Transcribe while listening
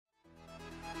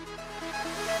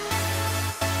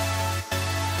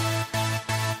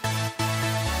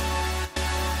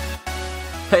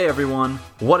Hey everyone,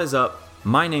 what is up?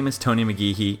 My name is Tony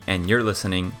McGeehee, and you're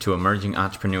listening to Emerging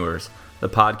Entrepreneurs, the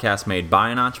podcast made by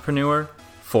an entrepreneur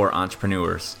for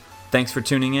entrepreneurs. Thanks for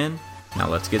tuning in. Now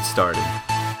let's get started.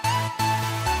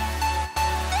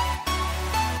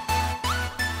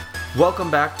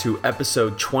 Welcome back to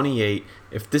episode 28.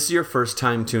 If this is your first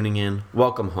time tuning in,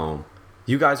 welcome home.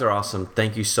 You guys are awesome.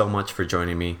 Thank you so much for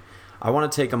joining me. I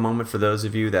want to take a moment for those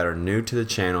of you that are new to the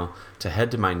channel to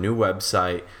head to my new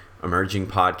website,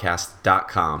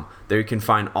 emergingpodcast.com. There you can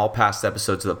find all past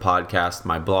episodes of the podcast,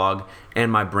 my blog,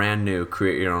 and my brand new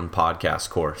Create Your Own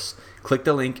Podcast course. Click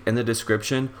the link in the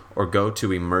description or go to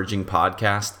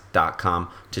emergingpodcast.com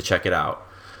to check it out.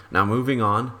 Now moving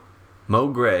on, Mo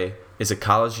Gray is a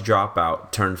college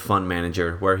dropout turned fund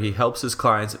manager where he helps his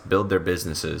clients build their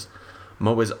businesses.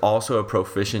 Mo is also a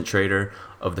proficient trader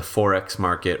of the Forex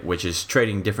market, which is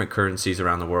trading different currencies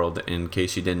around the world, in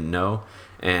case you didn't know.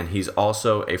 And he's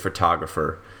also a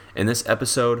photographer. In this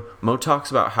episode, Mo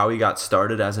talks about how he got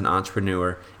started as an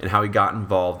entrepreneur and how he got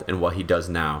involved in what he does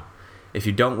now. If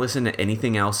you don't listen to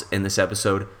anything else in this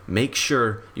episode, make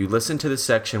sure you listen to the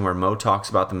section where Mo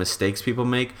talks about the mistakes people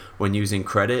make when using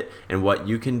credit and what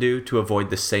you can do to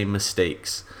avoid the same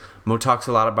mistakes. Mo talks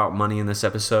a lot about money in this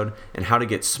episode and how to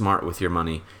get smart with your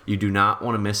money. You do not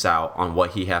want to miss out on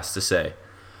what he has to say.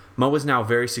 Mo is now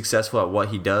very successful at what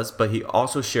he does, but he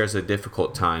also shares the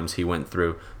difficult times he went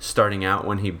through, starting out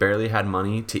when he barely had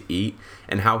money to eat,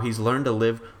 and how he's learned to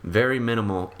live very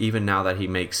minimal even now that he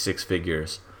makes six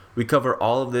figures. We cover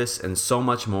all of this and so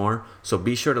much more, so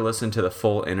be sure to listen to the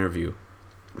full interview.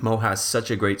 Mo has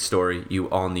such a great story you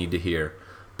all need to hear.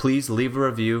 Please leave a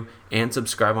review and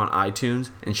subscribe on iTunes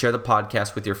and share the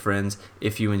podcast with your friends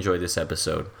if you enjoy this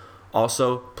episode.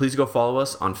 Also, please go follow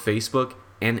us on Facebook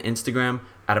and Instagram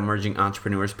at Emerging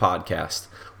Entrepreneurs Podcast.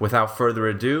 Without further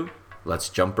ado, let's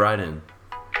jump right in.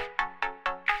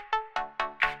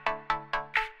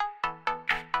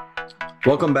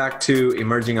 Welcome back to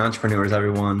Emerging Entrepreneurs,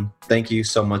 everyone. Thank you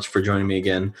so much for joining me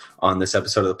again on this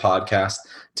episode of the podcast.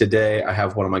 Today, I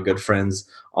have one of my good friends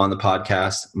on the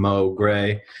podcast, Mo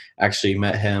Gray. Actually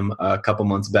met him a couple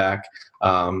months back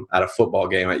at a football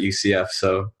game at UCF.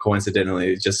 So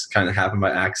coincidentally, it just kind of happened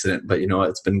by accident. But you know what?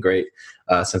 It's been great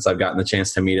since I've gotten the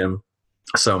chance to meet him.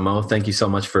 So Mo, thank you so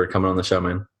much for coming on the show,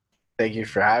 man. Thank you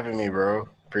for having me, bro.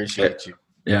 Appreciate you.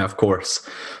 Yeah, of course.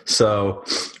 So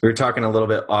we were talking a little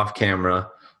bit off camera.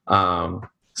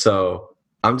 So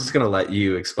I'm just going to let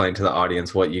you explain to the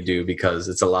audience what you do because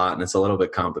it's a lot and it's a little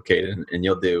bit complicated and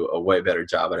you'll do a way better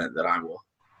job at it than I will.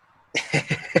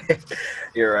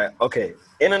 You're right. Okay.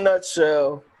 In a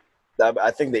nutshell,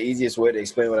 I think the easiest way to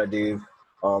explain what I do,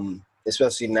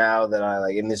 especially now that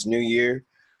in this new year,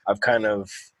 I've kind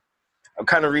of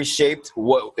reshaped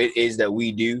what it is that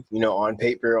we do, on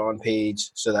paper, on page,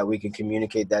 so that we can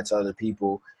communicate that to other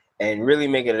people and really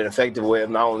make it an effective way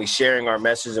of not only sharing our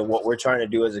message and what we're trying to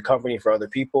do as a company for other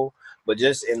people, but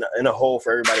just in a whole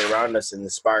for everybody around us and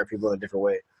inspire people in a different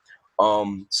way.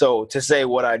 So to say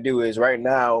what I do is right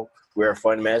now, we're a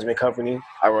fund management company.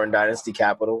 I run Dynasty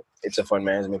Capital. It's a fund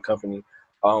management company.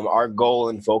 Our goal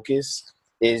and focus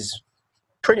is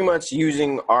pretty much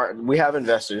we have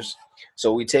investors.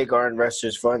 So we take our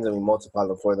investors' funds and we multiply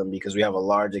them for them because we have a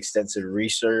large, extensive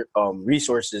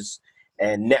resources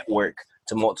and network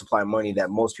to multiply money that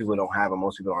most people don't have and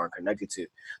most people aren't connected to.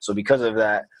 So because of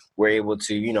that, we're able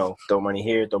to, throw money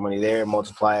here, throw money there,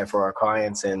 multiply it for our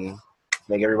clients and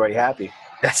make everybody happy.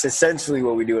 That's essentially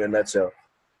what we do in a nutshell.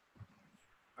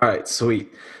 All right,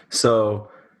 sweet. So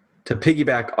to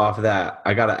piggyback off that,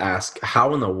 I got to ask,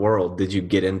 how in the world did you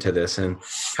get into this? And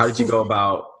how did you go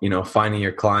about, finding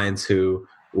your clients who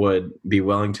would be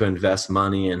willing to invest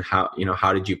money? And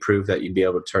how did you prove that you'd be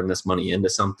able to turn this money into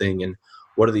something? And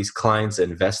what are these clients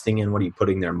investing in? What are you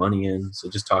putting their money in?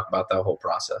 So just talk about that whole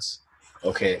process.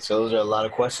 Okay, so those are a lot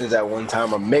of questions at one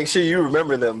time. Make sure you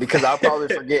remember them because I'll probably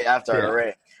forget after I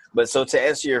rant. But so to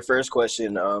answer your first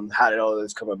question, how did all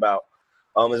this come about?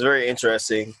 It's very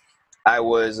interesting. I'm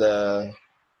an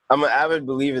avid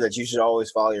believer that you should always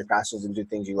follow your passions and do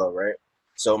things you love, right?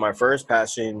 So my first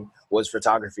passion was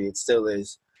photography. It still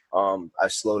is. I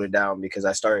slowed it down because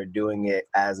I started doing it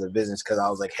as a business because I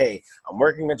was like, hey, I'm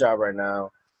working a job right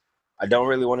now. I don't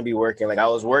really want to be working. I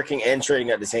was working and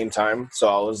trading at the same time. So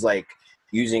I was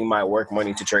using my work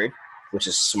money to trade, which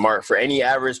is smart for any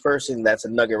average person. That's a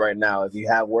nugget right now. If you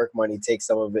have work money, take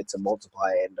some of it to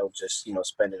multiply it and don't just,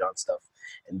 spend it on stuff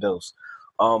and bills.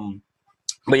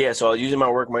 But yeah, so I was using my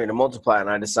work money to multiply, and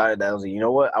I decided that I was like, you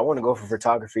know what? I want to go for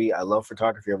photography. I love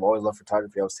photography. I've always loved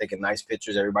photography. I was taking nice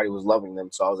pictures. Everybody was loving them.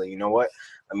 So I was like, you know what?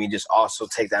 Let me just also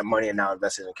take that money and now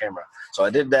invest it in a camera. So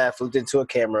I did that, flipped into a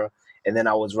camera, And then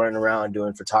I was running around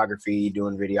doing photography,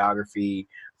 doing videography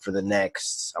for the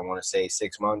next, I want to say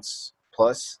 6 months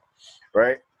plus,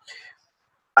 right?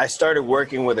 I started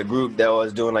working with a group that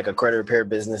was doing like a credit repair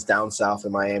business down south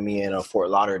in Miami and Fort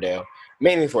Lauderdale,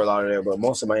 mainly Fort Lauderdale, but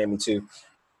most of Miami too.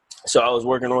 So I was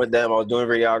working with them. I was doing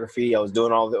videography. I was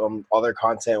doing all their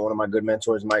content. One of my good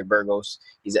mentors, Mike Burgos,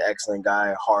 he's an excellent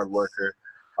guy, hard worker.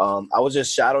 I was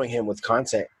just shadowing him with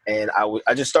content, and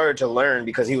I just started to learn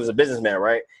because he was a businessman,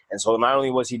 right? And so not only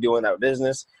was he doing that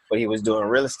business, but he was doing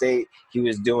real estate. He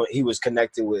was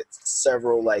connected with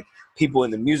several like people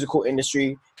in the musical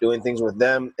industry, doing things with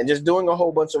them, and just doing a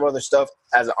whole bunch of other stuff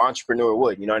as an entrepreneur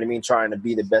would. You know what I mean? Trying to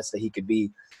be the best that he could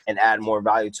be and add more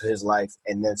value to his life,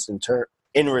 and then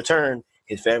in return,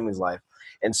 his family's life.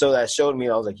 And so that showed me,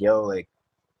 I was like, yo, like,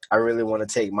 I really want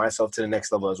to take myself to the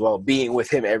next level as well, being with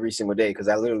him every single day. Because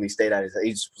I literally stayed at his,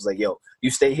 he just was like, yo, you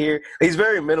stay here. He's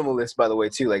very minimalist, by the way,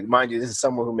 too. Like, mind you, this is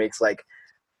someone who makes like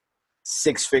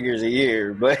 6 figures a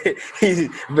year, but he's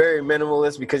very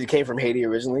minimalist because he came from Haiti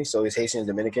originally. So he's Haitian and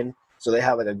Dominican. So they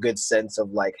have like a good sense of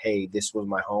like, hey, this was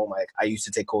my home. Like I used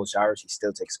to take cold showers. He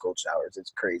still takes cold showers. It's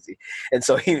crazy. And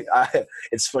so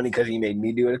it's funny because he made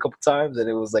me do it a couple times and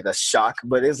it was like a shock,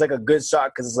 but it's like a good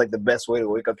shock because it's like the best way to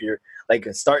wake up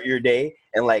start your day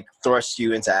and like thrust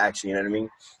you into action. You know what I mean?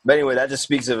 But anyway, that just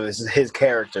speaks of his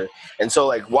character. And so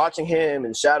like watching him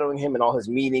and shadowing him and all his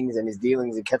meetings and his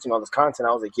dealings and catching all this content,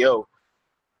 I was like, yo,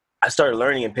 I started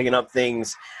learning and picking up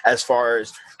things as far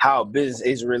as how business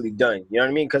is really done. You know what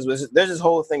I mean? Because there's this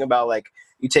whole thing about like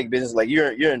you take business, like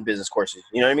you're in business courses.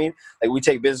 You know what I mean? Like we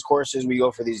take business courses, we go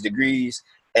for these degrees,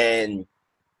 and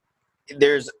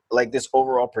there's like this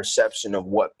overall perception of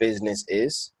what business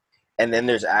is, and then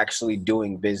there's actually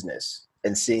doing business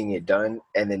and seeing it done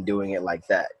and then doing it like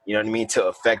that. You know what I mean? To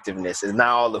effectiveness. It's not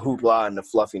all the hoopla and the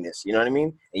fluffiness. You know what I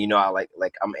mean? And you know, I like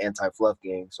I'm anti-fluff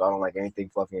gang, so I don't like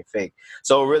anything fluffy and fake.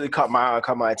 So it really caught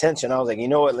my attention. I was like, you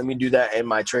know what? Let me do that in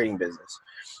my trading business.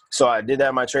 So I did that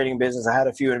in my trading business. I had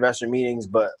a few investor meetings,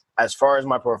 but as far as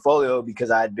my portfolio,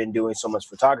 because I had been doing so much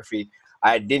photography,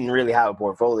 I didn't really have a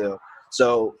portfolio.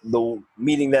 So the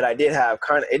meeting that I did have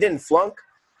it didn't flunk,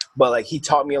 but like he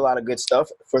taught me a lot of good stuff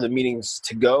for the meetings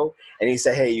to go. And he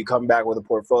said, hey, you come back with a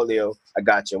portfolio. I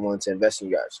got you. I'm willing to invest in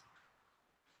you guys.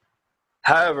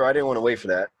 However, I didn't want to wait for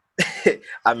that.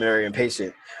 I'm very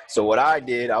impatient. So what I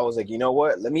did, I was like, you know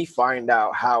what? Let me find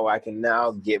out how I can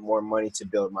now get more money to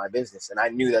build my business. And I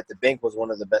knew that the bank was one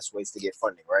of the best ways to get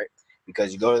funding, right?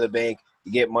 Because you go to the bank,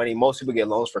 you get money. Most people get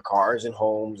loans for cars and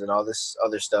homes and all this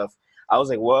other stuff. I was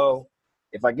like, well,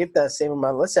 if I get that same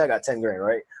amount, let's say I got 10 grand,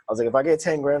 right? I was like, if I get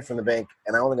 10 grand from the bank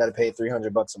and I only got to pay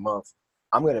 $300 a month,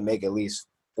 I'm going to make at least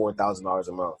 $4,000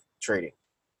 a month trading,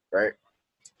 right?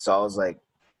 So I was like,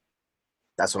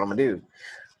 that's what I'm going to do.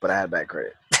 But I had bad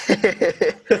credit.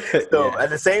 So At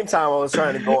the same time, I was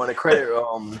trying to go on a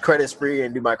credit spree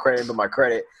and do my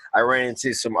credit. I ran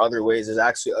into some other ways. There's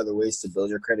actually other ways to build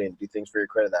your credit and do things for your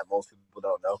credit that most people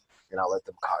don't know. And I'll let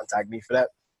them contact me for that.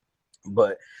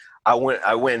 But I went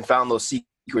and found those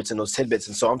secrets and those tidbits.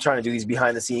 And so I'm trying to do these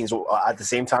behind the scenes at the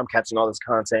same time, catching all this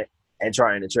content and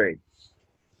trying to trade.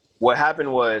 What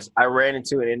happened was I ran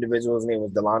into an individual. His name was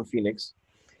Delon Phoenix.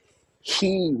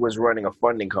 He was running a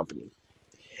funding company.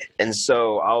 And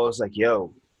so I was like,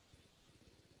 yo,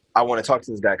 I want to talk to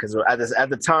this guy. Because at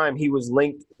the time, he was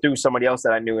linked through somebody else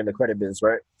that I knew in the credit business,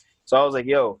 right? So I was like,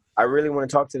 yo, I really want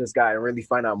to talk to this guy and really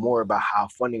find out more about how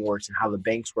funding works and how the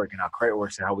banks work and how credit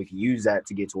works and how we can use that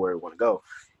to get to where we want to go.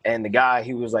 And the guy,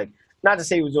 he was like, not to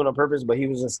say he was doing it on purpose, but he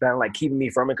was just kind of like keeping me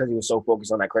from it because he was so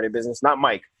focused on that credit business. Not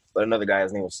Mike, but another guy.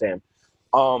 His name was Sam.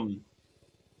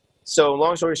 So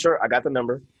long story short, I got the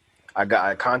number.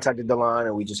 I contacted Delon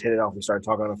and we just hit it off. We started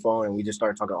talking on the phone and we just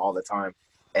started talking all the time.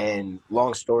 And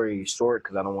long story short,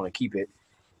 because I don't want to keep it,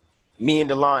 me and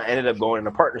Delon ended up going in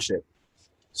a partnership.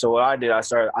 So what I did,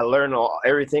 I learned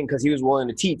everything because he was willing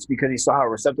to teach because he saw how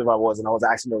receptive I was and I was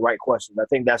asking the right questions. I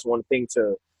think that's one thing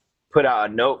to put out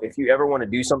a note. If you ever want to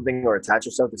do something or attach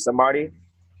yourself to somebody,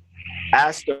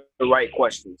 ask the right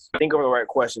questions. Think of the right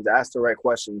questions. Ask the right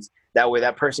questions. That way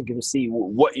that person can see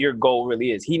what your goal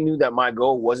really is. He knew that my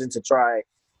goal wasn't to try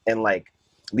and like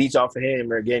leech off of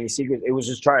him or get any secrets. It was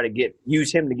just trying to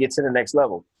use him to get to the next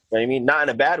level. You know what I mean? Not in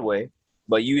a bad way,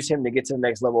 but use him to get to the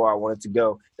next level where I wanted to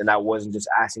go. And I wasn't just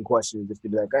asking questions just to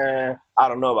be like, I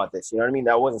don't know about this. You know what I mean?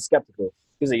 I wasn't skeptical.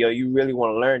 He was like, yo, you really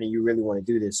want to learn and you really want to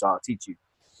do this, so I'll teach you.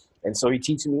 And so he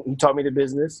taught me the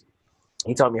business.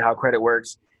 He taught me how credit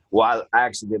works. Well, I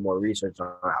actually did more research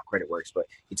on how credit works, but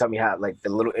he taught me how, like, the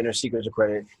little inner secrets of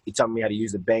credit. He taught me how to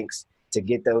use the banks to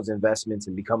get those investments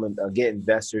and get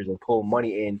investors and pull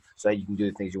money in so that you can do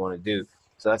the things you want to do.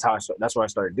 So that's what I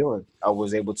started doing. I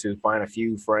was able to find a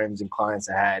few friends and clients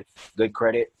that had good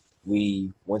credit.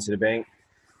 We went to the bank.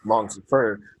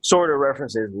 For shorter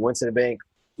references, we went to the bank.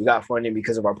 We got funding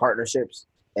because of our partnerships,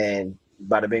 and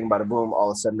bada bing, bada boom.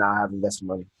 All of a sudden, now I have invested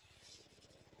money.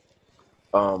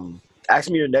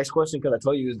 Ask me your next question because I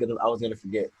told you I was gonna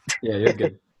forget. Yeah, you're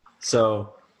good.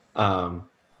 So, I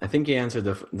think you answered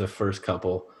the first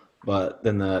couple, but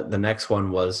then the next one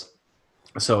was,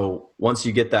 so once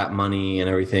you get that money and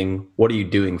everything, what are you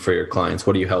doing for your clients?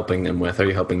 What are you helping them with? Are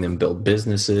you helping them build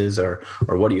businesses, or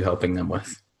what are you helping them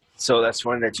with? So that's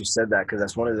funny that you said that because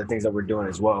that's one of the things that we're doing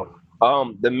as well.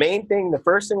 The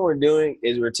first thing we're doing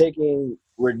is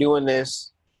we're doing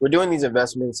these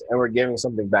investments and we're giving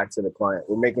something back to the client.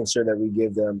 We're making sure that we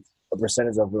give them a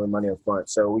percentage of their money up front.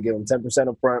 So we give them 10%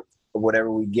 up front of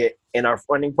whatever we get in our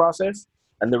funding process.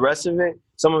 And the rest of it,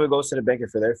 some of it goes to the banker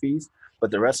for their fees, but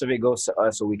the rest of it goes to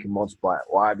us so we can multiply it.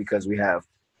 Why? Because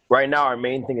right now our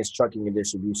main thing is trucking and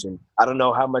distribution. I don't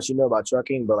know how much you know about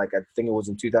trucking, but like I think it was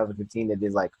in 2015 they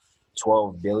did like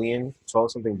 12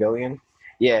 something billion.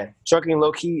 Yeah, trucking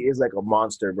low key is like a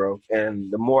monster, bro. And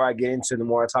the more I get into, the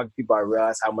more I talk to people, I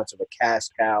realize how much of a cash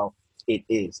cow it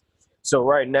is. So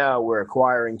right now we're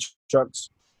acquiring trucks.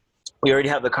 We already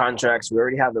have the contracts. We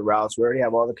already have the routes. We already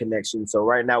have all the connections. So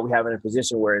right now we have in a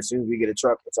position where as soon as we get a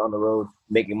truck, it's on the road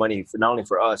making money for not only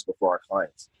for us, but for our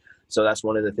clients. So that's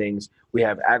one of the things. We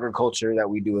have agriculture that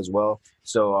we do as well.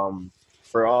 So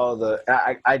for all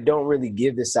I don't really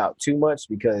give this out too much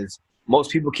because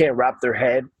most people can't wrap their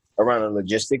head around the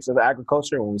logistics of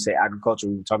agriculture. When we say agriculture,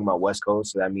 we're talking about West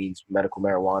Coast. So that means medical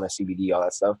marijuana, CBD, all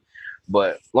that stuff.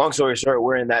 But long story short,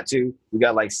 we're in that too. We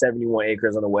got like 71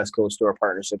 acres on the West Coast through our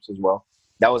partnerships as well.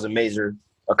 That was a major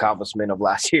accomplishment of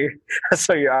last year.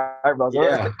 So your eyebrows.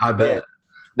 Yeah, I bet. Yeah,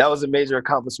 that was a major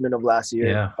accomplishment of last year.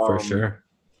 Yeah, for sure.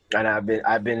 And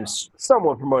I've been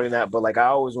somewhat promoting that, but like I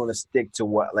always want to stick to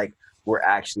what like we're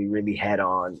actually really head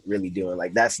on really doing.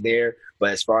 Like that's there,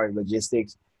 but as far as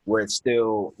logistics, we're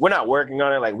not working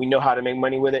on it. Like we know how to make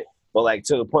money with it, but like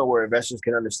to the point where investors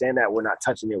can understand that we're not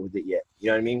touching it with it yet. You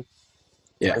know what I mean?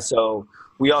 Yeah. And so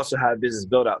we also have business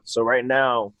build out. So right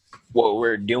now, what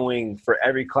we're doing for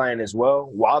every client as well,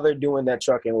 while they're doing that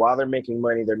trucking, while they're making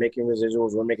money, they're making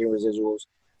residuals. We're making residuals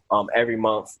every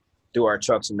month through our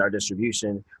trucks and our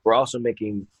distribution. We're also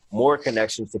making more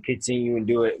connections to continue and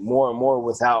do it more and more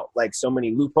without like so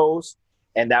many loopholes.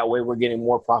 And that way we're getting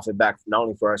more profit back, not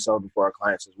only for ourselves, but for our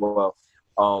clients as well.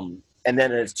 And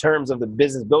then in terms of the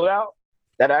business build out,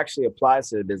 that actually applies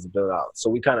to the business build out. So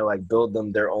we kind of like build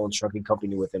them their own trucking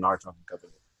company within our trucking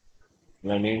company. You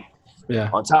know what I mean? Yeah.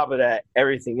 On top of that,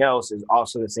 everything else is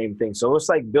also the same thing. So it's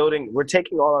like we're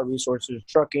taking all our resources,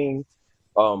 trucking,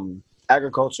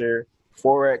 agriculture,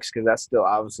 Forex, because that's still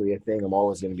obviously a thing. I'm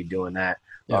always going to be doing that.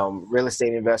 Yeah. Real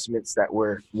estate investments that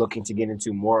we're looking to get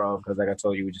into more of, because like I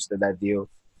told you, we just did that deal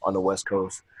on the West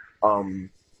Coast. And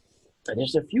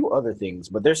there's a few other things,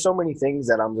 but there's so many things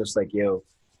that I'm just like, yo,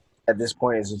 at this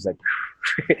point, it's just like,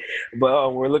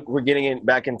 but we're getting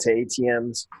back into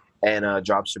ATMs and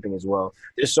drop shipping as well.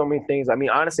 There's so many things. I mean,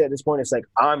 honestly, at this point, it's like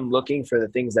I'm looking for the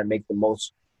things that make the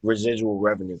most residual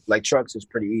revenue. Like trucks is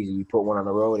pretty easy. You put one on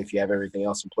the road. If you have everything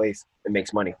else in place, it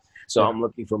makes money. So I'm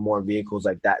looking for more vehicles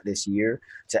like that this year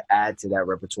to add to that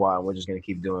repertoire. And we're just going to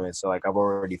keep doing it. So like I've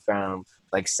already found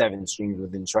like 7 streams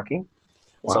within trucking.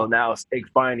 Wow. So now it's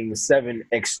finding 7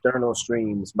 external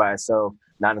streams by itself,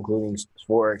 not including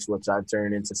Forex, which I've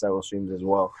turned into several streams as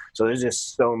well. So there's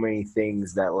just so many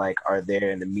things that like are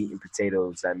there in the meat and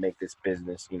potatoes that make this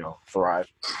business, thrive.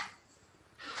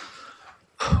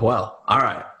 Well, all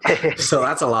right. So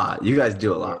that's a lot. You guys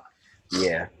do a lot.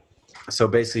 Yeah. So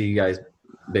basically you guys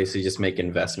just make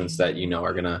investments that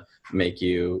are going to make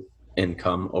you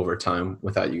income over time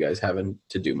without you guys having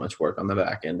to do much work on the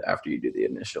back end after you do the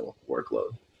initial workload.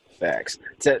 Facts.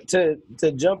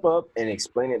 To jump up and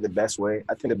explain it the best way,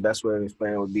 I think the best way to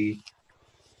explain it would be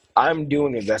I'm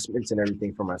doing investments and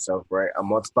everything for myself, right? I'm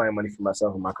multiplying money for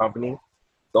myself and my company.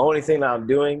 The only thing that I'm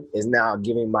doing is now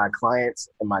giving my clients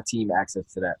and my team access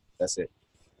to that. That's it.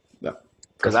 Yeah.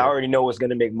 Because I already know what's going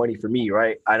to make money for me,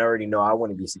 right? I already know I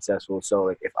want to be successful. So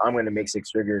like if I'm going to make 6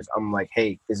 figures, I'm like,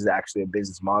 hey, this is actually a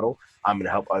business model. I'm going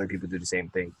to help other people do the same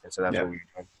thing. And so that's what we're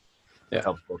doing. Yeah,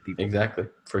 help both people. Exactly.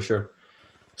 For sure.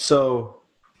 So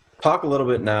talk a little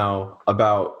bit now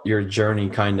about your journey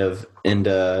kind of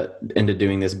into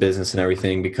doing this business and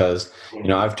everything, because,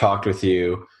 I've talked with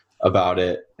you about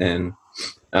it. And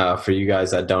for you guys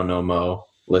that don't know Mo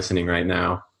listening right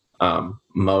now,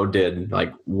 Mo did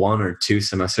like 1 or 2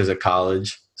 semesters at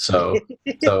college. So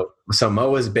Mo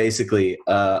was basically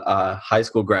a high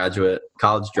school graduate,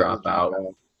 college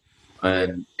dropout.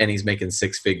 and he's making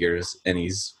six figures, and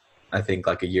he's, I think,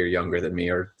 like a year younger than me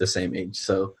or the same age.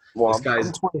 So Well, this guy's.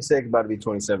 I'm 26, about to be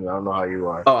 27. I don't know how you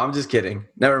are. Oh, I'm just kidding.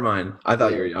 Never mind. I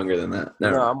thought you were younger than that.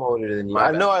 Never No, mind. I'm older than you. My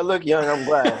I bad. know I look young. I'm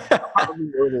glad. I'm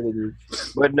probably older than you.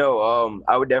 But no,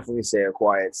 I would definitely say a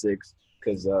quiet 6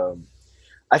 because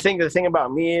I think the thing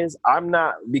about me is I'm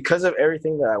not, because of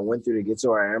everything that I went through to get to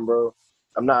where I am, bro.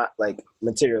 I'm not like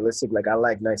materialistic. Like I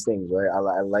like nice things, right?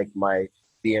 I like my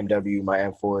BMW, my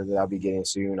M4 that I'll be getting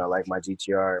soon. I like my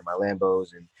GTR, my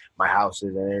Lambos, and my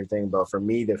houses and everything. But for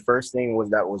me, the first thing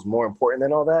was more important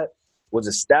than all that was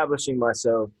establishing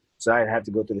myself, so I'd have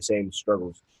to go through the same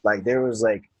struggles. Like there was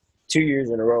like 2 years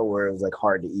in a row where it was like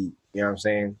hard to eat. You know what I'm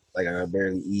saying? Like I could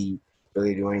barely eat,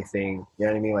 barely do anything. You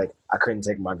know what I mean? Like I couldn't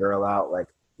take my girl out. Like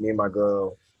me and my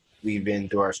girl, we've been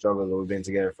through our struggles. We've been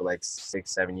together for like 6,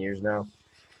 7 years now.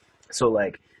 So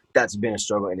like that's been a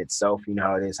struggle in itself. You know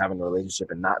how it is having a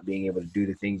relationship and not being able to do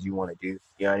the things you want to do.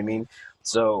 You know what I mean?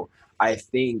 So I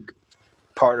think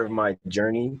part of my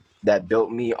journey that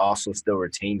built me also still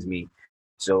retains me.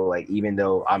 So like even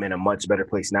though I'm in a much better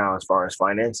place now as far as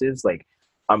finances, like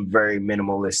I'm very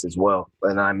minimalist as well.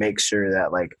 And I make sure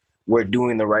that like we're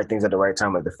doing the right things at the right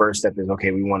time. Like the first step is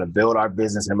okay, we want to build our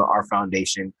business and our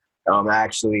foundation.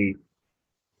 Actually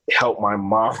help my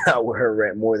mom out with her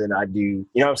rent more than I do, you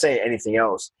know what I'm saying, anything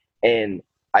else. And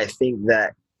I think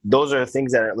that those are the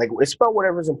things that are like, it's about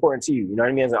whatever's important to you. You know what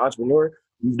I mean? As an entrepreneur,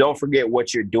 don't forget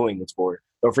what you're doing this for.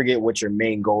 Don't forget what your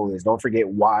main goal is. Don't forget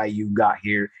why you got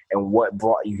here and what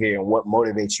brought you here and what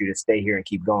motivates you to stay here and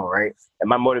keep going, right? And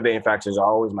my motivating factors are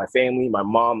always my family, my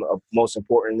mom, most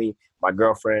importantly, my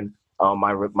girlfriend,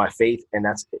 my faith, and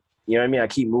that's it. You know what I mean? I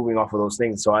keep moving off of those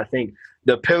things. So I think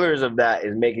the pillars of that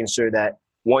is making sure that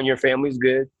one, your family's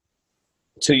good.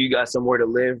 Two, you got somewhere to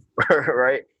live,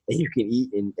 right? And you can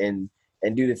eat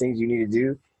and do the things you need to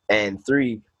do. And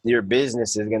three, your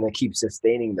business is gonna keep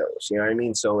sustaining those. You know what I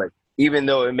mean? So like even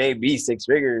though it may be 6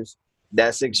 figures,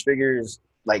 that 6 figures,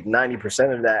 like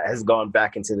 90% of that has gone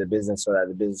back into the business so that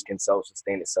the business can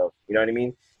self-sustain itself. You know what I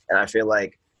mean? And I feel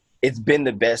like it's been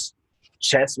the best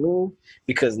chess move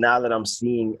because now that I'm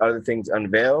seeing other things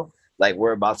unveil, like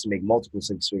we're about to make multiple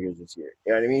 6 figures this year.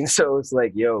 You know what I mean? So it's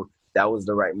like, yo, that was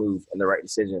the right move and the right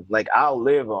decision. Like I'll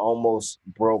live an almost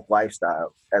broke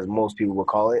lifestyle, as most people would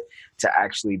call it, to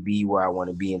actually be where I want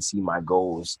to be and see my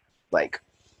goals like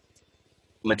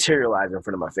materialize in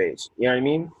front of my face. You know what I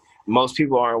mean? Most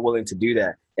people aren't willing to do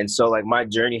that. And so like my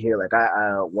journey here, like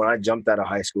I when I jumped out of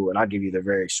high school, and I'll give you the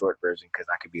very short version because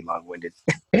I could be long-winded.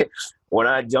 When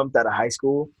I jumped out of high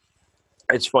school,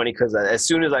 it's funny because as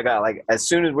soon as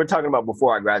we're talking about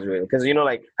before I graduated, because you know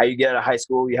like how you get out of high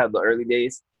school, you have the early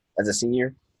days as a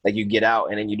senior, like you get out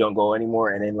and then you don't go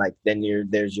anymore, and then like then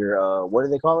there's your what do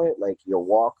they call it, like your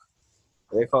walk,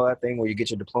 what do they call that thing where you get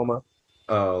your diploma?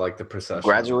 Oh, like the procession.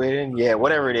 Graduating, yeah,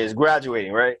 whatever it is,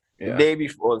 graduating, right? Yeah. The day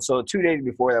before, so 2 days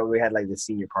before that, we had like the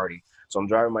senior party. So I'm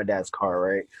driving my dad's car,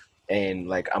 right? And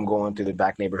like I'm going through the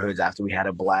back neighborhoods after we had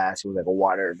a blast. It was like a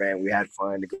water event. We had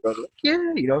fun. The girls were like,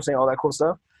 yeah, you know what I'm saying? All that cool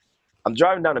stuff. I'm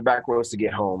driving down the back roads to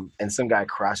get home, and some guy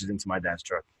crashes into my dad's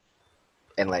truck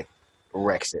and like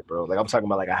wrecks it, bro. Like I'm talking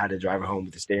about like I had to drive it home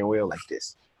with the steering wheel like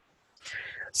this.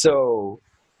 So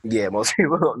yeah, most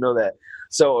people don't know that.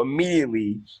 So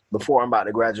immediately before I'm about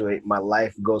to graduate, my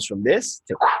life goes from this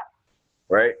to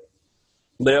right.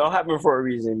 But it all happened for a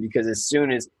reason because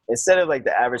instead of like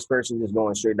the average person just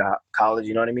going straight to college,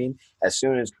 you know what I mean? As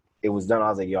soon as it was done, I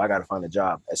was like, yo, I got to find a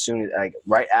job. As soon as like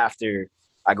right after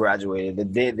I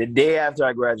graduated, the day after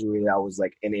I graduated, I was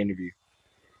like in the interview.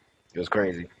 It was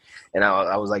crazy. And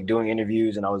I was like doing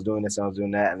interviews and I was doing this and I was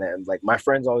doing that. And then like my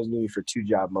friends always knew me for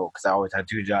 2-job mode because I always had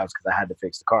 2 jobs because I had to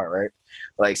fix the car, right?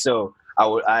 Like, so I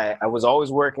was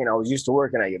always working. I was used to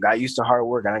working. I got used to hard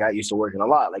work and I got used to working a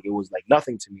lot. Like it was like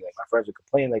nothing to me. Like my friends would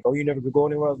complain like, oh, you never could go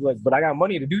anywhere. I was like, but I got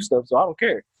money to do stuff, so I don't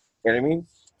care. You know what I mean?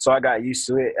 So I got used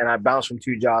to it and I bounced from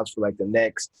 2 jobs for like the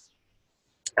next,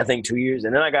 I think 2 years.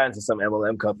 And then I got into some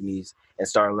MLM companies and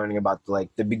started learning about like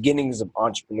the beginnings of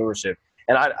entrepreneurship.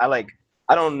 And I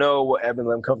don't know what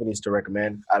MLM companies to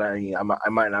recommend. I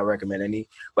might not recommend any,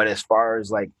 but as far as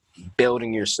like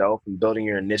building yourself and building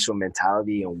your initial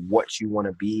mentality and what you want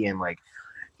to be and like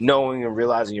knowing and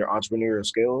realizing your entrepreneurial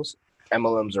skills,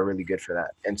 MLMs are really good for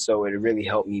that. And so it really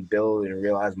helped me build and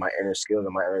realize my inner skills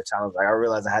and my inner talents. Like I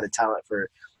realized I had a talent for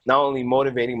not only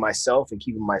motivating myself and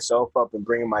keeping myself up and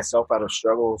bringing myself out of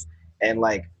struggles and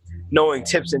like knowing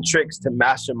tips and tricks to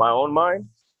master my own mind,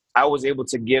 I was able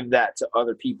to give that to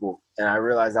other people. And I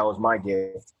realized that was my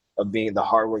gift of being the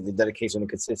hard work, the dedication, the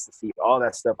consistency, all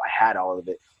that stuff. I had all of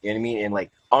it. You know what I mean? And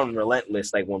like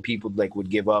unrelentless, like when people like would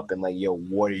give up and like, yo,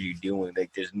 what are you doing?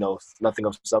 Like there's nothing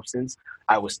of substance.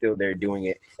 I was still there doing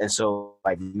it. And so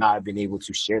like now I've been able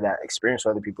to share that experience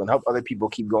with other people and help other people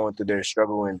keep going through their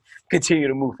struggle and continue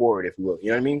to move forward, if you will. You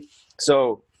know what I mean?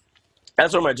 So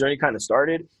that's where my journey kind of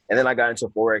started. And then I got into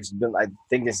Forex. I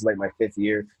think this is like my 5th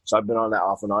year. So I've been on that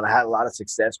off and on. I had a lot of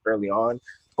success early on,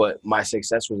 but my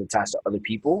success was attached to other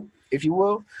people, if you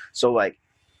will. So like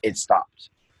it stopped.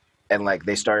 And like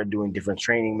they started doing different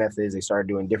training methods. They started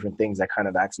doing different things that kind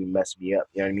of actually messed me up.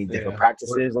 You know what I mean? Different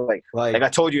practices. Like I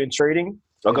told you in trading.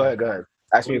 Oh, go ahead.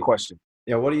 Ask me a question.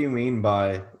 Yeah, what do you mean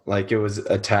by like it was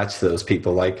attached to those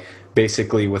people? Like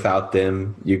basically without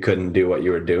them, you couldn't do what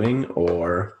you were doing,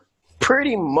 or?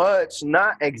 Pretty much,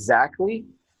 not exactly,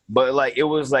 but like it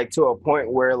was like to a point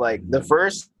where like the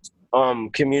first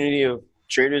community of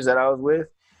traders that I was with,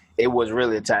 it was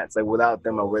really attached. Like without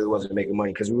them, I really wasn't making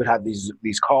money because we would have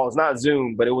these calls, not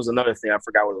Zoom, but it was another thing. I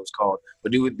forgot what it was called.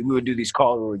 But we would do these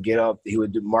calls. We would get up. He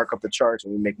would mark up the charts,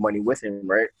 and we make money with him,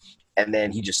 right? And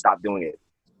then he just stopped doing it.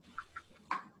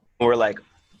 And we're like,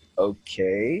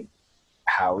 okay,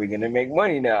 how are we gonna make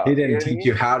money now? He didn't teach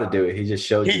you how to do it. He just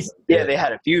showed you. Yeah, they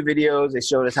had a few videos. They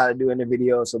showed us how to do it in the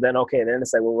video. So then, okay, then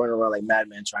it's like we're running around like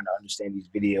madmen trying to understand these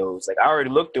videos. Like I already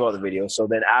looked through all the videos. So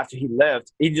then after he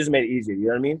left, he just made it easier. You know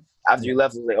what I mean? After he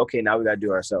left, it was like, okay, now we got to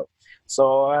do it ourselves.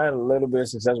 So I had a little bit of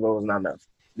success, but it was not enough.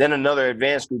 Then another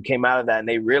advanced group came out of that, and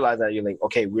they realized that you're like,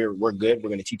 okay, we're good. We're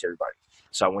going to teach everybody.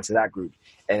 So I went to that group.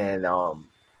 And I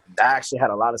actually had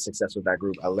a lot of success with that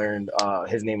group. I learned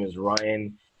his name is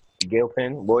Ryan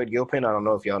Gilpin, Lloyd Gilpin. I don't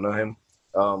know if y'all know him.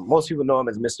 Most people know him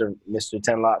as Mr.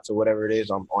 10 Lots or whatever it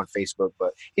is on Facebook,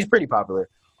 but he's pretty popular.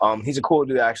 He's a cool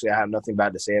dude. Actually, I have nothing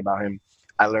bad to say about him.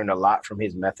 I learned a lot from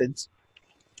his methods.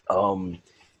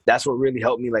 That's what really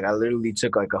helped me. Like I literally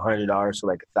took like $100 to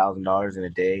like $1,000 in a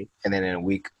day, and then in a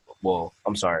week,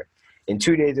 in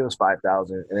 2 days it was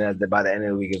 5,000, and then by the end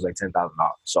of the week it was like $10,000.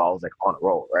 So I was like on a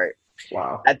roll, right?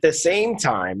 Wow. At the same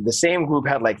time, the same group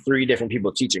had like 3 different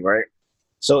people teaching, right?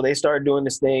 So they started doing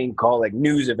this thing called like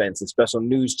news events and special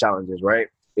news challenges, right?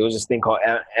 It was this thing called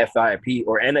FIP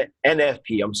or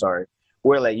NFP,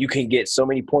 where like you can get so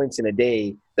many points in a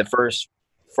day the first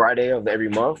Friday of every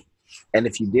month. And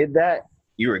if you did that,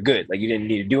 you were good. Like you didn't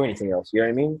need to do anything else. You know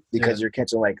what I mean? Because you're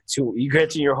catching you're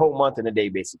catching your whole month in a day,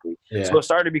 basically. Yeah. So it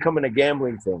started becoming a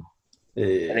gambling thing.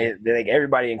 Yeah. And like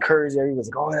everybody encouraged everybody was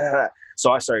like, oh, yeah.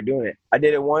 So I started doing it. I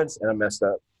did it once and I messed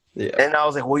up. Yeah. And I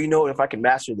was like, well, you know, if I can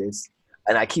master this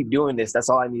and I keep doing this, that's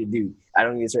all I need to do. I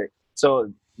don't need to trade.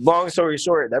 So long story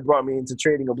short, that brought me into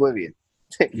trading oblivion.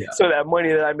 Yeah. So that money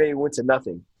that I made went to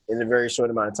nothing in a very short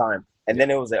amount of time. And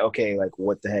then it was like, okay, like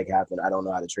what the heck happened? I don't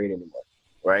know how to trade anymore,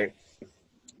 right?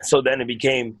 So then it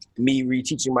became me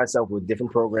reteaching myself with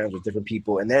different programs, with different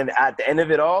people. And then at the end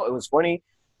of it all, it was funny.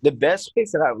 The best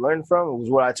place that I've learned from was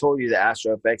what I told you, the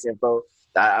Astro FX info.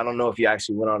 I don't know if you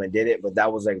actually went on and did it, but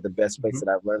that was like the best place that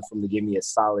I've learned from to give me a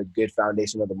solid, good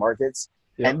foundation of the markets.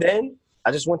 Yeah. And then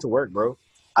I just went to work, bro.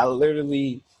 I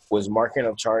literally was marking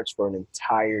up charts for an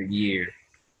entire year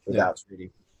without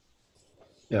trading.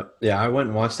 Yeah, I went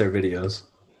and watched their videos.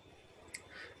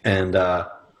 And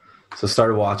so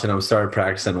started watching them, started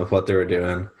practicing with what they were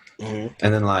doing. Mm-hmm.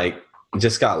 And then like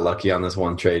just got lucky on this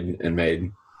one trade and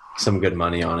made some good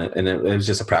money on it. And it was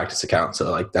just a practice account. So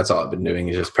like that's all I've been doing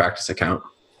is just practice account.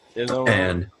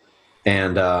 And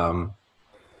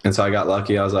so I got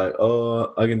lucky. I was like,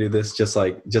 oh, I can do this just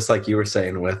like you were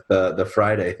saying with the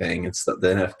Friday thing. It's the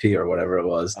NFP or whatever it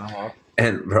was. Uh-huh.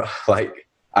 And bro, like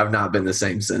I've not been the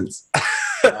same since.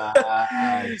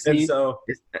 And so,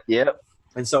 yep.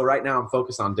 And so right now I'm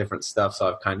focused on different stuff.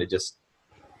 So I've kind of just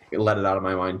let it out of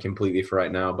my mind completely for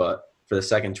right now. But for the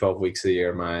second 12 weeks of the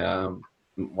year, my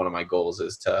one of my goals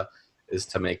is to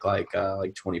make like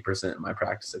 20% in my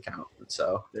practice account. And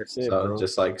so bro.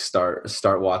 Just like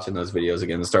start watching those videos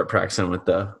again and start practicing with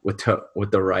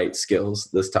the right skills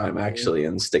this time actually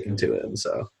and sticking to it. And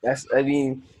so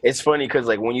it's funny because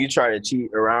like when you try to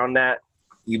cheat around that,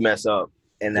 you mess up.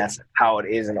 And that's how it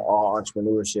is in all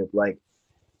entrepreneurship. Like,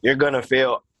 you're going to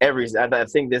fail I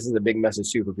think this is a big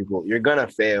message too for people. You're going to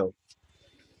fail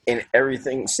in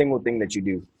single thing that you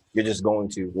do. You're just going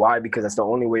to. Why? Because that's the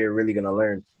only way you're really going to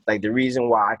learn. Like, the reason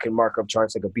why I can mark up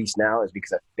charts like a beast now is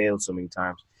because I failed so many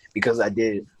times. Because I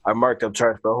marked up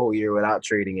charts for a whole year without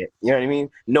trading it. You know what I mean?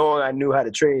 Knowing I knew how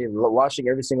to trade, watching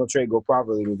every single trade go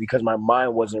properly, but because my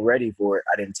mind wasn't ready for it,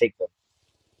 I didn't take them.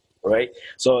 Right?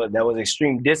 So that was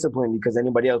extreme discipline because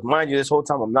anybody else, mind you, this whole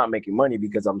time I'm not making money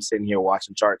because I'm sitting here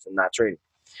watching charts and not trading.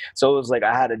 So it was like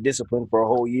I had a discipline for a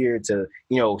whole year to,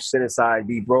 sit aside,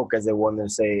 be broke, as they wanted to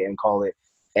say and call it,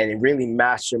 and really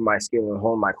master my skill and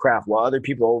hone my craft, while other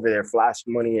people over there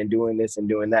flashing money and doing this and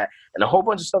doing that, and a whole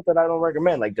bunch of stuff that I don't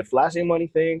recommend, like the flashing money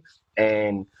thing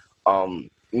and I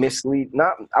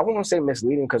won't say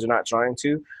misleading because they're not trying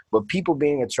to, but people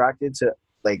being attracted to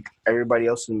like everybody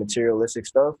else's materialistic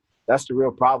stuff. That's the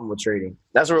real problem with trading.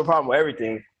 That's the real problem with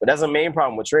everything, but that's the main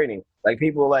problem with trading. Like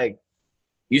people, like,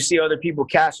 you see other people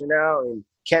cashing out and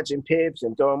catching pips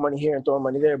and throwing money here and throwing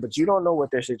money there, but you don't know what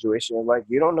their situation is like.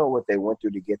 You don't know what they went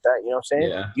through to get that. You know what I'm saying?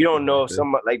 Yeah, you don't know if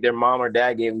someone like their mom or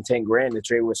dad gave them 10 grand to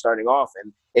trade with starting off.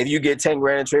 And if you get 10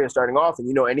 grand to trade with starting off and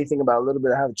you know anything about a little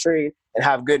bit of how to trade and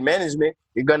have good management,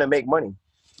 you're going to make money.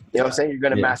 You know what I'm saying? You're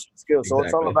going to master the skills. So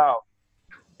it's all about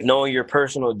knowing your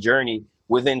personal journey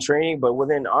within training, but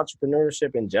within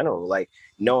entrepreneurship in general, like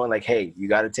knowing like, hey, you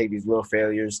got to take these little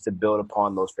failures to build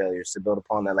upon those failures, to build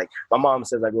upon that. Like my mom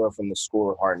says, I grew up from the school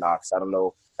of hard knocks. I don't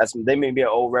know. They may be an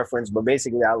old reference, but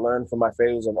basically I learned from my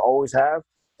failures and always have.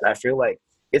 And I feel like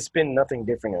it's been nothing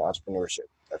different in entrepreneurship.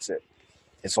 That's it.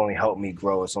 It's only helped me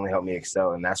grow. It's only helped me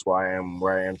excel. And that's why I am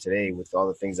where I am today with all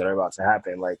the things that are about to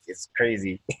happen. Like it's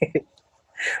crazy,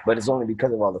 but it's only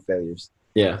because of all the failures.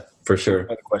 Yeah, for sure.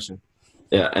 Another question.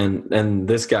 Yeah, and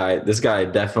this guy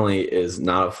definitely is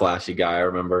not a flashy guy. I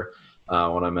remember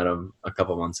when I met him a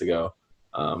couple months ago,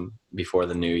 before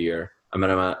the new year. I met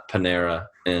him at Panera,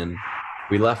 and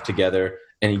we left together.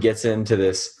 And he gets into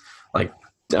this, like,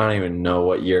 I don't even know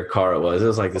what year car it was. It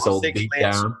was like this old beat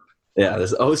down. Yeah,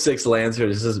 this 06 Lancer.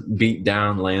 This is beat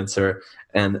down Lancer.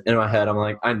 And in my head, I'm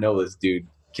like, I know this dude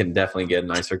can definitely get a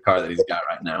nicer car than he's got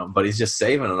right now, but he's just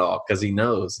saving it all because he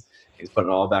knows he's putting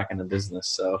it all back into business.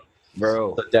 So.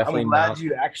 Bro, so definitely I'm glad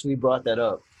you actually brought that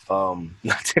up.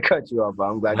 Not to cut you off, but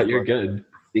I'm glad you're good,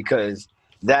 because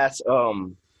that's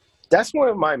one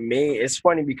of my main. It's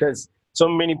funny because so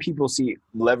many people see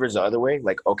leverage the other way.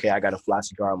 Like, okay, I got a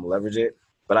flashy car, I'm gonna leverage it.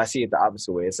 But I see it the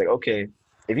opposite way. It's like, okay,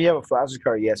 if you have a flashy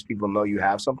car, yes, people know you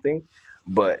have something,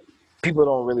 but people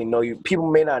don't really know you. People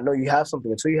may not know you have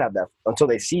something until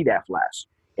they see that flash.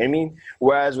 You know what I mean?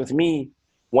 Whereas with me,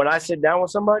 when I sit down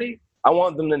with somebody, I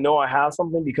want them to know I have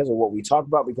something because of what we talk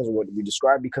about, because of what we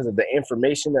describe, because of the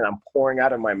information that I'm pouring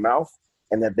out of my mouth,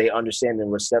 and that they understand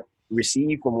and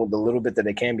receive from the little bit that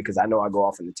they can, because I know I go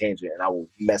off in the tangent and I will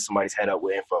mess somebody's head up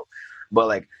with info. But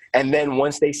like, and then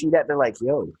once they see that, they're like,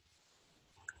 yo,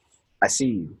 I see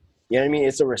you. You know what I mean?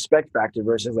 It's a respect factor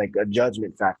versus like a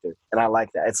judgment factor. And I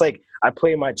like that. It's like I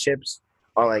play my chips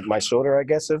on like my shoulder, I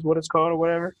guess is what it's called or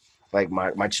whatever. Like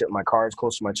my cards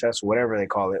close to my chest, whatever they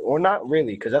call it, or not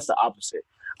really, because that's the opposite.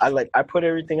 I put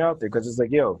everything out there because it's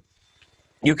like, yo,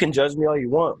 you can judge me all you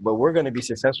want, but we're gonna be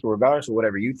successful regardless of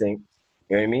whatever you think.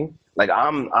 You know what I mean? Like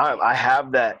I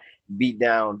have that beat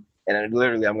down, and I'm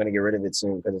gonna get rid of it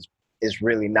soon because it's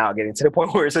really now getting to the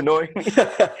point where it's annoying me.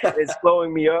 It's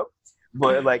slowing me up.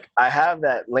 But like I have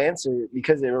that Lancer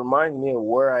because it reminds me of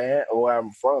where I am or where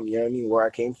I'm from. You know what I mean? Where I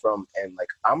came from, and like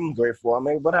I'm grateful I'm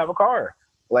able to have a car.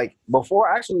 Like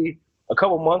before, actually, a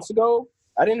couple months ago,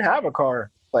 I didn't have a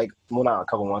car. Like, well, not a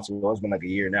couple months ago. It's been like a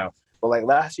year now. But like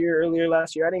earlier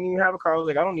last year, I didn't even have a car. I was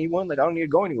like, I don't need one. Like, I don't need to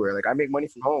go anywhere. Like, I make money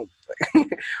from home.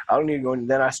 Like, I don't need to go. And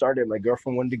then I started. My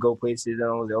girlfriend wanted to go places, and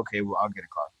I was like, okay, well, I'll get a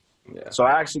car. Yeah. So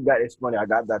I actually it's funny. I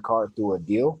got that car through a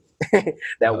deal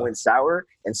that went sour,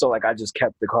 and so like I just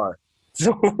kept the car.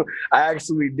 So I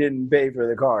actually didn't pay for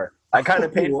the car. I kind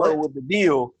of paid for it with the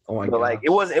deal, but like it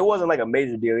wasn't like a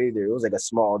major deal either. It was like a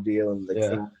small deal and the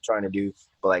thing we were trying to do,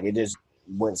 but like it just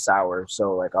went sour.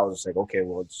 So like I was just like, okay,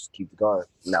 well, just keep the car.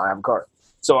 Now I have a car.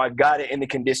 So I got it in the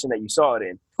condition that you saw it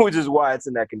in, which is why it's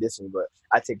in that condition. But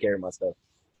I take care of my stuff.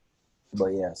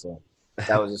 But yeah, so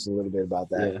that was just a little bit about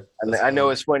that. Yeah, and I know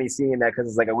it's funny seeing that because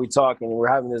it's like we talking and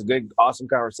we're having this good, awesome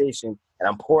conversation, and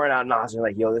I'm pouring out knowledge and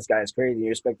like, yo, this guy is crazy.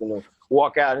 You're expecting to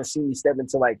walk out and see me step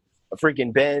into like a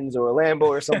freaking Benz or a Lambo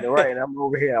or something, right? And I'm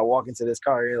over here, I walk into this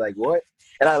car, and you're like, what?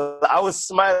 And I was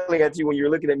smiling at you when you were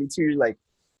looking at me too. You're like,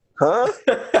 huh?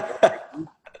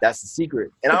 That's the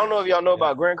secret. And I don't know if y'all know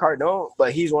about Grant Cardone,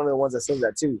 but he's one of the ones that says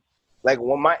that too. Like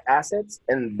when my assets,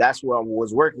 and that's what I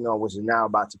was working on, which is now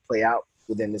about to play out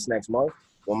within this next month.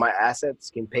 When my assets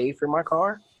can pay for my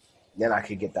car, then I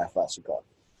could get that flashy car.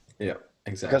 Yeah.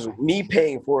 Exactly. Because me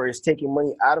paying for it is taking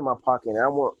money out of my pocket, and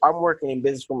I'm working in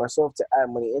business for myself to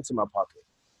add money into my pocket,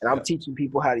 and I'm teaching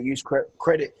people how to use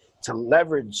credit to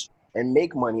leverage and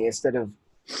make money instead of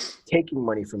taking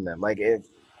money from them. Like if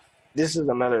this is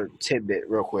another tidbit,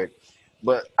 real quick,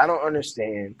 but I don't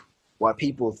understand why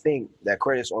people think that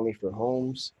credit's only for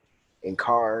homes and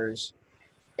cars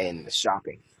and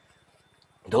shopping.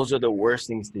 Those are the worst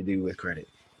things to do with credit.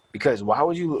 Because why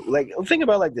would you, like, think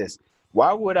about it like this.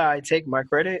 Why would I take my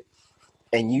credit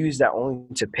and use that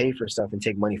only to pay for stuff and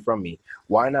take money from me?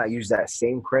 Why not use that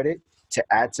same credit to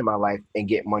add to my life and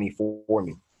get money for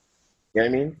me? You know what I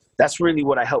mean? That's really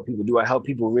what I help people do. I help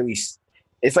people really,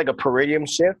 it's like a paradigm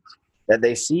shift that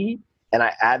they see, and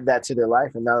I add that to their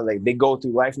life, and now like they go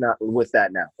through life now with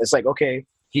that now. It's like, okay,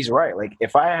 he's right. Like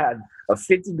if I had a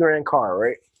 50 grand car,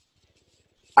 right?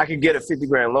 I could get a 50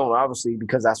 grand loan, obviously,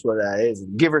 because that's what that is.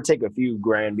 Give or take a few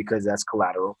grand because that's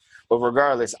collateral. But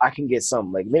regardless, I can get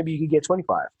something. Like maybe you can get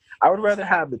 25. I would rather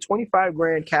have the 25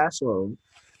 grand cash loan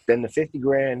than the 50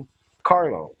 grand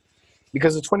car loan.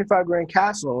 Because the 25 grand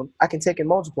cash loan, I can take and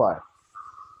multiply.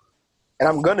 And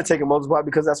I'm going to take and multiply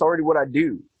because that's already what I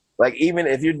do. Like even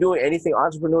if you're doing anything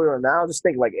entrepreneurial now, just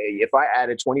think like, hey, if I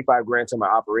added 25 grand to my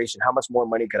operation, how much more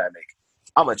money could I make?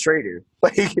 I'm a trader.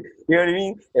 Like, you know what I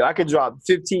mean? If I could drop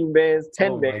 15 bands,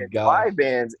 10 bands, 5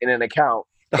 bands in an account.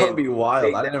 That would be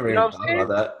wild. I never even thought about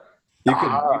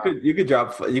that. You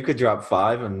could drop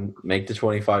 5 and make the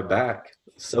 25 back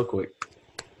so quick.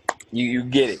 You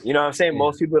get it. You know what I'm saying? Yeah.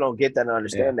 Most people don't get that and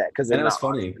understand that because it was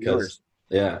funny because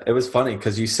it was funny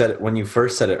because you said it when you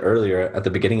first said it earlier at the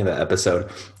beginning of the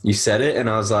episode. You said it and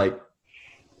I was like,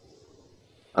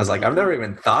 I've never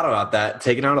even thought about that.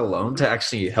 Taking out a loan to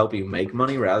actually help you make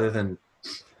money rather than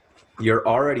you're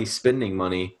already spending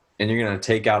money and you're going to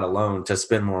take out a loan to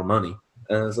spend more money.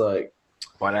 And it's like,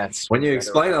 well, that's when you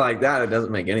explain it like that, it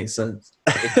doesn't make any sense.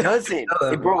 It doesn't.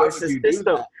 Bro, it's the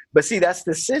system. But see, that's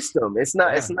the system. It's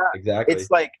not. Exactly.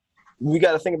 It's like we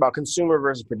got to think about consumer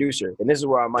versus producer. And this is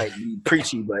where I might be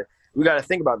preachy, but we got to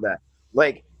think about that.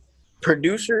 Like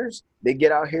producers, they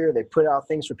get out here, they put out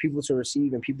things for people to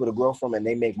receive and people to grow from, and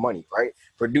they make money, right?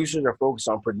 Producers are focused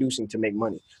on producing to make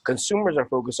money. Consumers are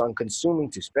focused on consuming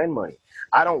to spend money.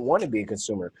 I don't want to be a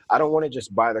consumer. I don't want to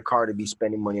just buy the car to be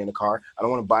spending money on the car. I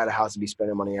don't want to buy the house to be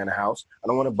spending money on the house. I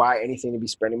don't want to buy anything to be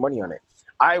spending money on it.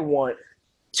 I want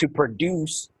to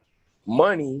produce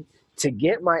money to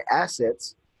get my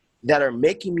assets that are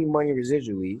making me money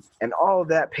residually, and all of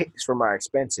that pays for my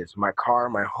expenses, my car,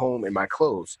 my home, and my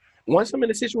clothes. Once I'm in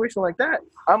a situation like that,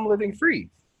 I'm living free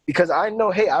because I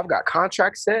know, hey, I've got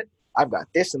contracts set, I've got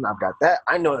this and I've got that.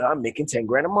 I know that I'm making 10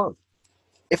 grand a month.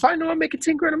 If I know I'm making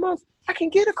 10 grand a month, I can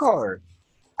get a car.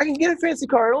 I can get a fancy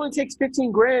car. It only takes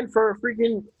 15 grand for a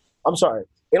freaking,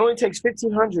 it only takes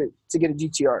 1,500 to get a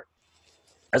GTR.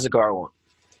 That's a car I want.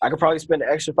 I could probably spend an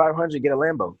extra 500 to get a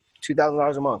Lambo,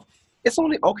 $2,000 a month. It's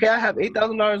only, okay, I have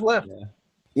 $8,000 left. Yeah.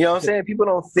 You know what I'm saying? People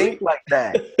don't think like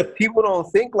that. People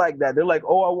don't think like that. They're like,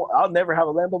 oh, I'll never have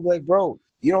a Lambo. Like, bro,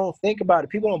 you don't think about it.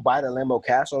 People don't buy the Lambo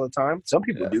cash all the time. Some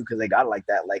people do because they got like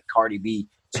that, like Cardi B.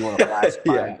 You want to flash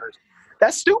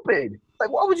That's stupid.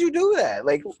 Like, why would you do that?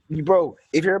 Like, bro,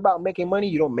 if you're about making money,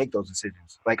 you don't make those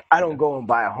decisions. Like, I don't go and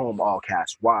buy a home all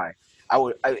cash. Why?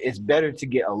 It's better to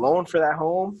get a loan for that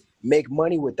home, make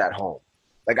money with that home.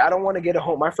 Like, I don't want to get a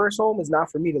home. My first home is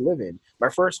not for me to live in. My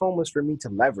first home is for me to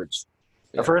leverage.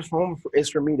 The first home is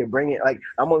for me to bring it. Like,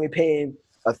 I'm only paying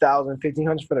 $1,000,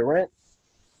 $1,500 for the rent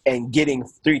and getting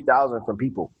 $3,000 from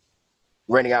people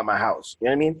renting out my house. You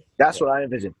know what I mean? That's what I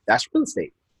envision. That's real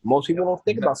estate. Most people don't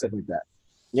think about stuff like that.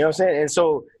 You know what I'm saying? And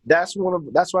so that's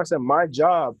why I said my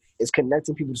job is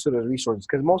connecting people to those resources,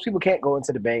 because most people can't go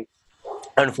into the bank,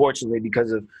 unfortunately,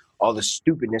 because of all the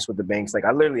stupidness with the banks. Like,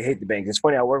 I literally hate the banks. It's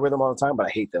funny, I work with them all the time, but I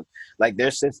hate them. Like, their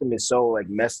system is so like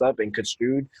messed up and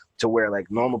construed to where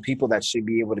like normal people that should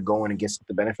be able to go in and get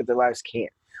the benefit of their lives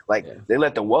can't. Like, they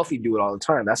let the wealthy do it all the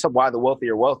time. That's why the wealthy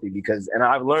are wealthy, because, and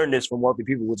I've learned this from wealthy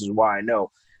people, which is why I know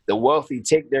the wealthy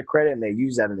take their credit and they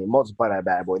use that and they multiply that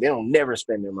bad boy. They don't never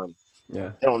spend their money.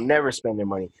 Yeah. They don't never spend their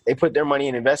money. They put their money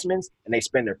in investments and they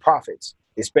spend their profits.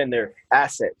 They spend their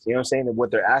assets. You know what I'm saying? And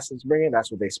what their assets bring in, that's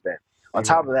what they spend. On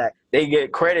top of that, they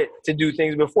get credit to do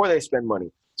things before they spend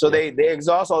money. So they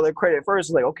exhaust all their credit first.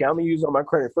 It's like, okay, I'm going to use all my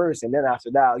credit first, and then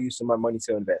after that, I'll use some of my money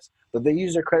to invest. But they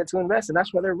use their credit to invest, and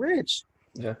that's why they're rich.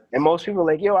 Yeah. And most people are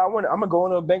like, yo, I'm going to go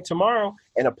into a bank tomorrow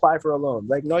and apply for a loan.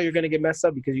 Like, no, you're going to get messed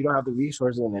up because you don't have the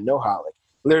resources and the know-how. Like,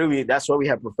 literally, that's why we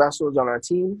have professionals on our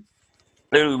team.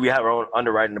 Literally, we have our own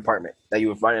underwriting department that you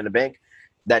would find in the bank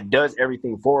that does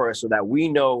everything for us, so that we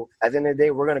know at the end of the day,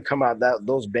 we're going to come out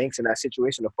those banks in that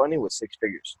situation of funding with 6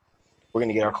 figures. We're going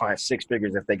to get our clients 6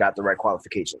 figures if they got the right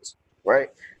qualifications, right?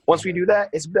 Once we do that,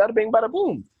 it's bada bing, bada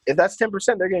boom. If that's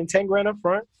 10%, they're getting 10 grand up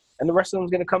front, and the rest of them is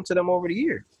going to come to them over the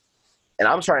year. And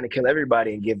I'm trying to kill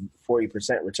everybody and give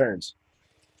 40% returns,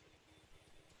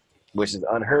 which is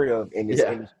unheard of in this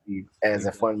industry as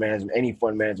a fund management, any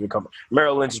fund management company.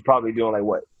 Merrill Lynch is probably doing like,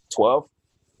 what,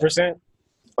 12%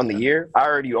 on the year? I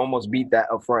already almost beat that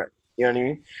up front. You know what I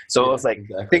mean? So it's like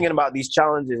thinking about these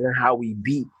challenges and how we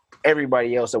beat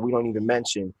everybody else that we don't even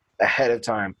mention ahead of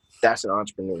time. That's an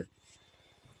entrepreneur.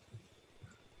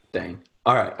 Dang.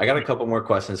 All right, I got a couple more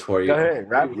questions for you. Go ahead,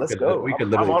 rap. Let's go.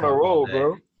 I'm on a roll,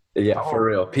 bro. Yeah, for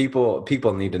real.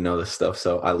 People need to know this stuff,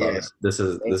 so I love it. This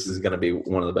is going to be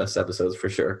one of the best episodes for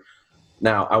sure.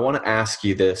 Now, I want to ask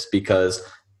you this because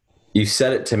you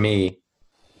said it to me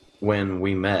when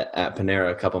we met at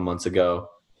Panera a couple months ago,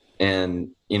 and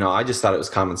I just thought it was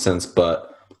common sense,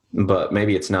 but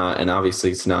maybe it's not, and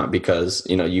obviously it's not because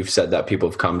you've said that people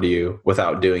have come to you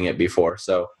without doing it before.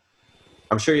 So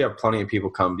I'm sure you have plenty of people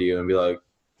come to you and be like,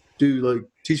 dude, like,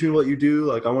 teach me what you do.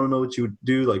 Like, I want to know what you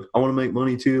do. Like, I want to make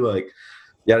money too. Like,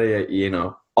 yada,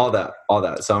 yada, all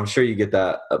that. So I'm sure you get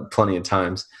that plenty of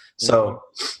times. So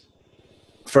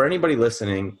for anybody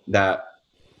listening that,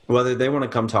 whether they want to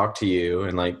come talk to you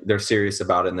and like they're serious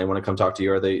about it and they want to come talk to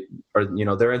you, or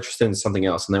they're interested in something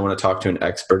else and they want to talk to an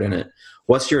expert in it,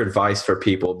 what's your advice for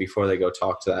people before they go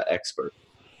talk to that expert?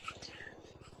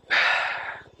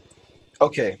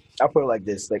 Okay, I'll put it like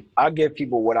this. Like, I'll give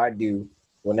people what I do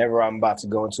whenever I'm about to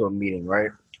go into a meeting,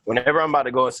 right? Whenever I'm about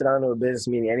to go and sit down to a business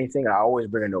meeting, anything, I always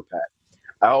bring a notepad.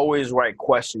 I always write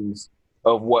questions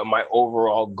of what my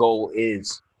overall goal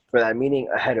is for that meeting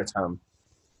ahead of time.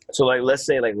 So, like, let's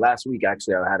say, like, last week,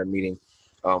 actually, I had a meeting,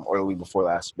 or the week before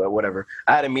last, but whatever.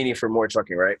 I had a meeting for More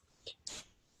Trucking, right?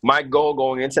 My goal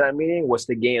going into that meeting was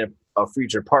to gain a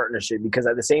future partnership, because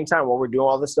at the same time, while we're doing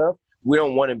all this stuff, we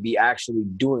don't want to be actually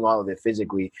doing all of it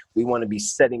physically. We want to be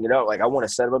setting it up. Like, I want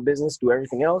to set up a business, do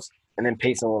everything else, and then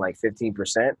pay someone like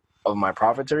 15% of my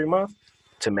profits every month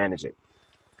to manage it.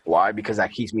 Why? Because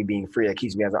that keeps me being free. That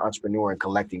keeps me as an entrepreneur and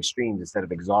collecting streams instead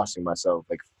of exhausting myself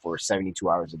like for 72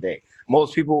 hours a day.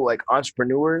 Most people, like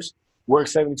entrepreneurs, work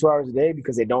 72 hours a day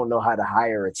because they don't know how to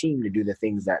hire a team to do the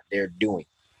things that they're doing,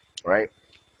 right?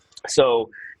 So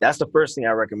that's the first thing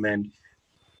I recommend.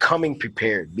 Coming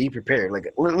prepared, be prepared.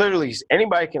 Like, literally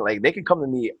anybody can, like, they can come to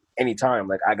me anytime.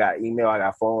 Like, I got email, I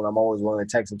got phone. I'm always willing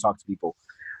to text and talk to people.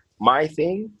 My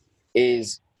thing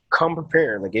is come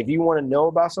prepared. Like, if you want to know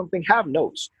about something, have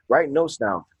notes, write notes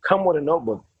down, come with a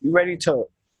notebook. Be ready to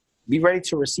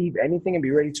receive anything and be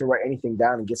ready to write anything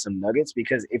down and get some nuggets.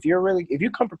 Because if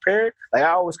you come prepared, like, I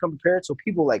always come prepared. So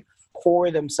people like pour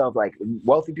themselves, like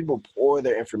wealthy people pour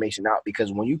their information out,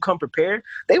 because when you come prepared,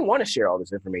 they want to share all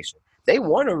this information. They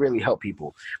want to really help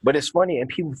people. But it's funny, and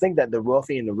people think that the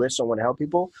wealthy and the rich don't want to help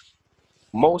people.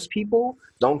 Most people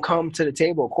don't come to the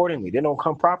table accordingly. They don't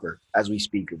come proper as we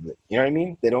speak of it. You know what I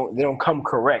mean? They don't come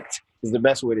correct is the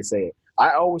best way to say it.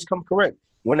 I always come correct.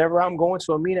 Whenever I'm going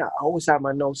to a meeting, I always have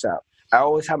my notes out. I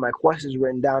always have my questions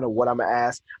written down of what I'm going to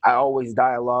ask. I always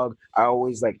dialogue. I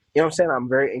always, like, you know what I'm saying? I'm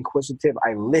very inquisitive.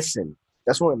 I listen.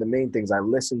 That's one of the main things. I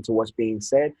listen to what's being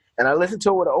said, and I listen to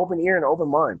it with an open ear and an open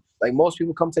mind. Like, most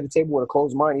people come to the table with a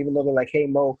closed mind, even though they're like, hey,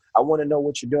 Mo, I want to know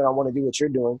what you're doing. I want to do what you're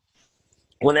doing.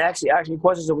 When they actually ask me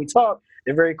questions and we talk,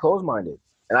 they're very closed-minded.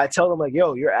 And I tell them, like,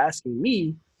 yo, you're asking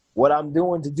me what I'm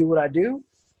doing to do what I do.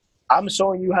 I'm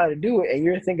showing you how to do it, and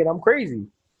you're thinking I'm crazy.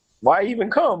 Why even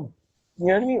come? You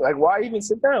know what I mean? Like, why even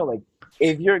sit down? Like,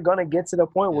 if you're going to get to the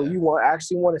point where you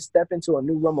actually want to step into a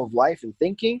new realm of life and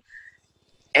thinking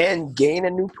and gain a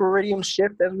new paradigm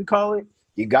shift, as we call it,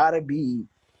 you got to be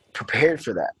prepared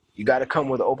for that. You got to come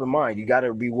with an open mind. You got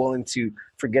to be willing to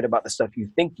forget about the stuff you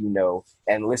think you know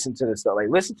and listen to the stuff. Like,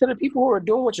 listen to the people who are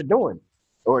doing what you're doing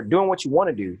or doing what you want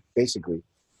to do, basically.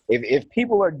 If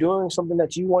people are doing something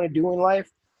that you want to do in life,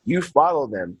 you follow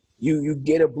them. You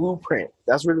get a blueprint.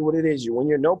 That's really what it is. When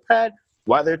your notepad,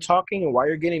 while they're talking and while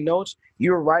you're getting notes,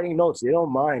 you're writing notes. They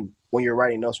don't mind when you're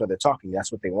writing notes while they're talking.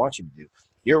 That's what they want you to do.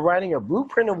 You're writing a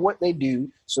blueprint of what they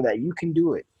do so that you can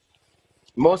do it.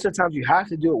 Most of the times you have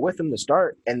to do it with them to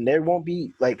start, and there won't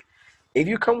be, like, if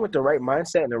you come with the right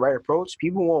mindset and the right approach,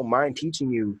 people won't mind teaching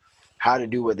you how to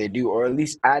do what they do, or at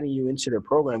least adding you into their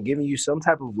program, giving you some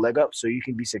type of leg up so you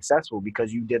can be successful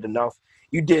because you did enough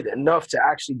to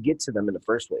actually get to them in the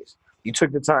first place. You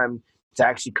took the time to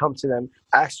actually come to them,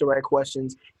 ask the right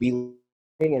questions, be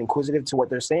inquisitive to what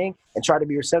they're saying, and try to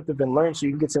be receptive and learn so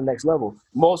you can get to the next level.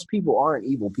 Most people aren't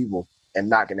evil people and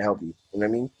not going to help you. You know what I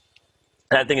mean?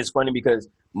 And I think it's funny because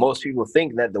most people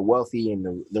think that the wealthy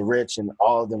and the rich and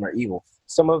all of them are evil.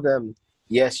 Some of them,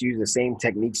 yes, use the same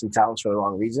techniques and talents for the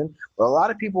wrong reason. But a lot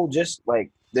of people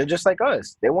they're just like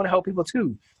us. They want to help people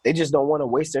too. They just don't want to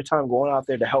waste their time going out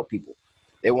there to help people.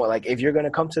 They want, like, if you're going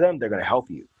to come to them, they're going to help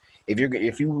you. If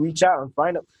you reach out and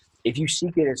find out, if you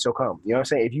seek it, it shall come. You know what I'm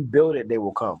saying? If you build it, they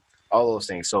will come. All those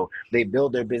things. So they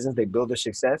build their business, they build their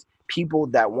success. People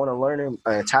that want to learn and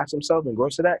attach themselves and grow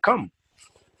to that, come.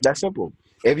 That's simple.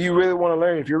 If you really want to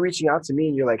learn, if you're reaching out to me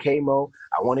and you're like, hey, Mo,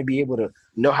 I want to be able to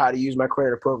know how to use my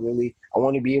credit appropriately. I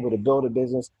want to be able to build a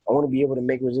business. I want to be able to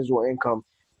make residual income.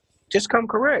 Just come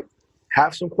correct.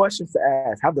 Have some questions to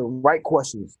ask. Have the right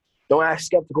questions. Don't ask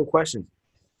skeptical questions.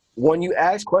 When you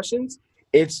ask questions,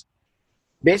 it's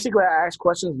basically I ask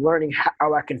questions learning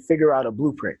how I can figure out a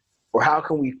blueprint or how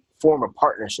can we form a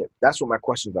partnership. That's what my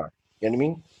questions are. You know what I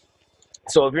mean?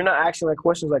 So if you're not asking like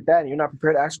questions like that and you're not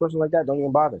prepared to ask questions like that, don't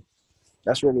even bother.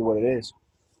 That's really what it is.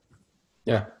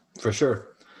 Yeah, for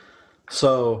sure.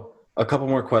 So a couple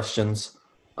more questions.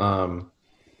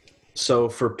 So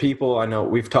for people, I know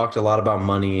we've talked a lot about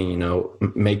money and, you know,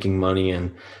 making money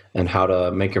and how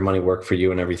to make your money work for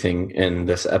you and everything in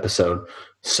this episode.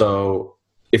 So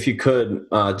if you could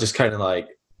just kind of like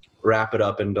wrap it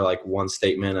up into like one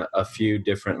statement, a few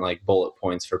different like bullet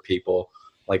points for people,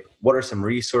 like what are some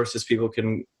resources people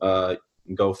can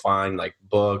go find, like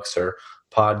books or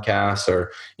podcasts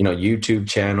or, you know, YouTube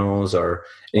channels or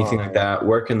anything like that?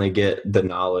 Where can they get the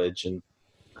knowledge, and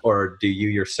or do you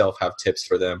yourself have tips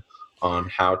for them on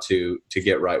how to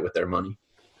get right with their money?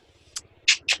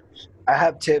 I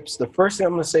have tips. The first thing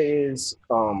I'm going to say is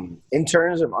in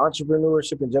terms of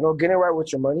entrepreneurship in general, getting right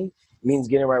with your money means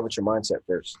getting right with your mindset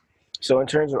first. So in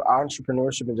terms of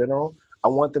entrepreneurship in general, I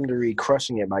want them to read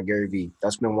Crushing It by Gary Vee.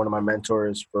 That's been one of my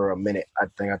mentors for a minute. I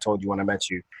think I told you when I met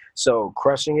you. So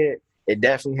Crushing It, it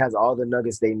definitely has all the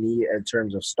nuggets they need in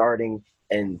terms of starting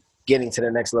and getting to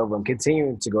the next level and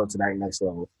continuing to go to that next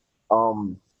level.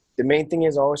 The main thing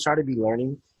is always try to be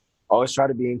learning, always try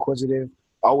to be inquisitive,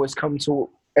 always come to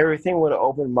everything with an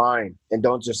open mind and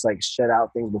don't just like shut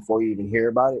out things before you even hear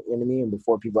about it, you know what I mean? And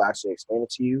before people actually explain it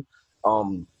to you.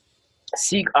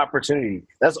 Seek opportunity.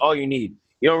 That's all you need.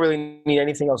 You don't really need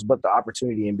anything else but the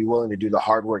opportunity, and be willing to do the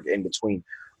hard work in between.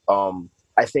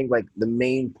 I think like the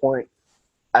main point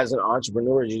as an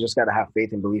entrepreneur is you just got to have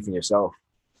faith and belief in yourself.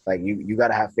 Like you got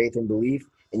to have faith and belief,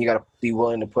 and you got to be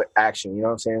willing to put action. You know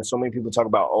what I'm saying? So many people talk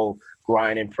about, oh,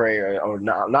 grind and pray, or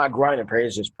not grind and pray.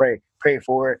 It's just pray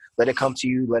for it. Let it come to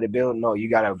you. Let it build. No, you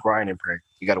got to grind and pray.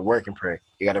 You got to work and pray.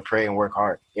 You got to pray and work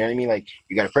hard. You know what I mean? Like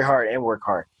you got to pray hard and work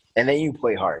hard, and then you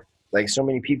play hard. Like so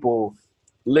many people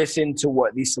listen to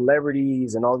what these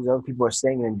celebrities and all these other people are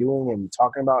saying and doing and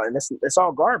talking about, and it's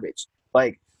all garbage.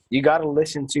 Like you got to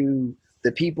listen to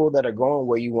the people that are going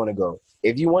where you want to go.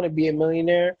 If you want to be a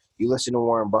millionaire, you listen to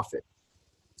Warren Buffett.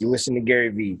 You listen to Gary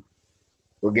Vee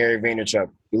or Gary Vaynerchuk.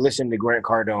 You listen to Grant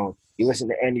Cardone. You listen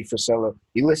to Andy Frisella.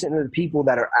 You listen to the people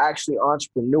that are actually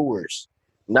entrepreneurs,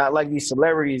 not like these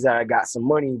celebrities that got some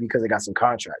money because they got some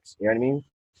contracts. You know what I mean?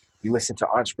 You listen to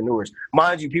entrepreneurs.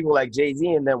 Mind you, people like Jay-Z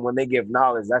and them, when they give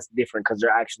knowledge, that's different because they're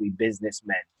actually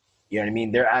businessmen. You know what I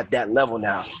mean? They're at that level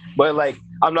now. But like,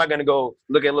 I'm not going to go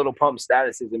look at Lil Pump's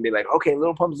statuses and be like, okay,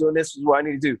 Lil Pump's doing this is what I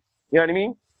need to do. You know what I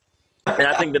mean? And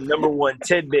I think the number one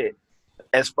tidbit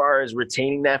as far as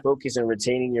retaining that focus and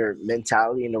retaining your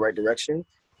mentality in the right direction,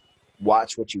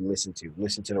 watch what you listen to.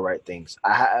 Listen to the right things.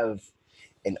 I have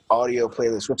an audio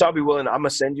playlist, which I'll be willing, I'm going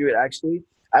to send you it actually.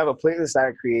 I have a playlist that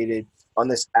I created on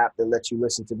this app that lets you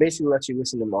listen to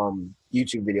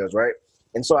YouTube videos, right?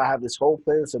 And so I have this whole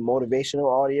playlist of motivational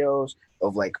audios,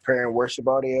 of like prayer and worship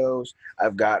audios.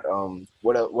 I've got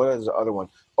what is the other one?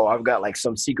 Oh, I've got like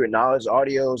some secret knowledge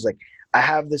audios. Like I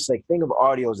have this like thing of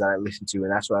audios that I listen to,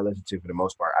 and that's what I listen to for the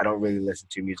most part. I don't really listen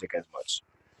to music as much.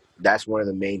 That's one of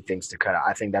the main things to cut out.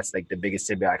 I think that's like the biggest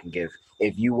tidbit I can give.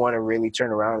 If you want to really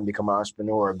turn around and become an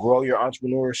entrepreneur or grow your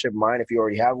entrepreneurship mind, if you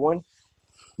already have one,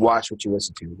 watch what you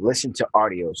listen to. Listen to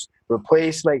audios.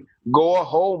 Go a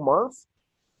whole month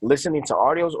listening to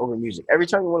audios over music. Every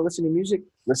time you want to listen to music,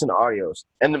 listen to audios.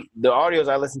 And the audios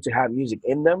I listen to have music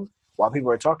in them while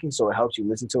people are talking, so it helps you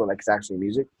listen to it like it's actually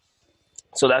music.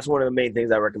 So that's one of the main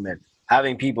things I recommend.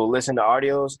 Having people listen to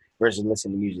audios versus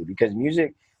listen to music. Because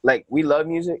music, like we love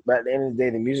music, but at the end of the day,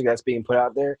 the music that's being put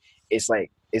out there, it's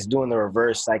doing the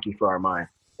reverse psyche for our mind.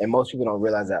 And most people don't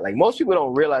realize that. Like most people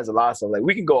don't realize a lot of stuff. Like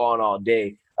we can go on all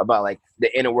day about like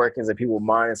the inner workings of people's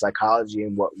mind and psychology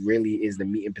and what really is the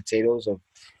meat and potatoes of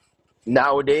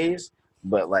nowadays.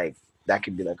 But like that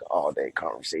could be like an all day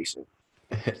conversation.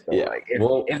 So, yeah. Like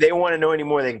if they want to know any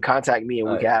more, they can contact me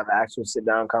and we can have an actual sit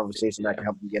down conversation. I can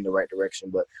help them get in the right direction.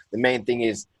 But the main thing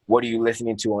is, what are you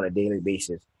listening to on a daily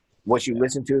basis? What you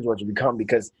listen to is what you become,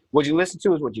 because what you listen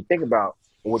to is what you think about,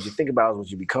 and what you think about is what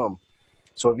you become.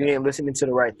 So if you ain't listening to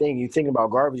the right thing, you think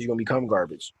about garbage, you're gonna become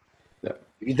garbage. Yeah.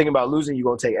 If you think about losing, you're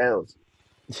gonna take L's.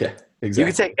 Yeah, exactly. You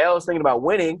can take L's thinking about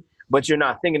winning, but you're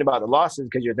not thinking about the losses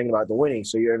because you're thinking about the winning.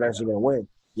 So you're eventually gonna win.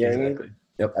 You know what I mean?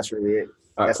 Yep. That's really it.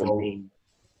 That's what I mean.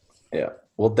 Yeah.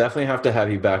 We'll definitely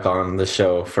have you back on the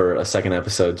show for a second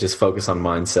episode, just focus on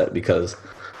mindset, because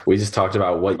we just talked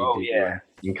about what you Oh do yeah,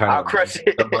 and kind I'll of crush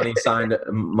it.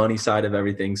 the money side of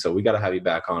everything. So we got to have you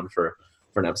back on for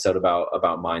an episode about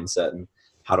mindset and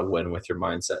how to win with your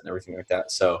mindset and everything like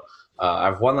that. So I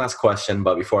have one last question,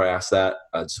 but before I ask that,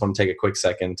 I just want to take a quick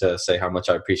second to say how much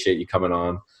I appreciate you coming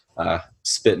on,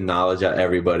 spitting knowledge at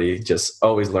everybody. Just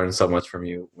always learn so much from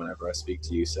you whenever I speak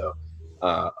to you. So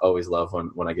always love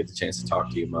when I get the chance to talk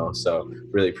to you, Mo. So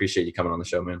really appreciate you coming on the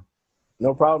show, man.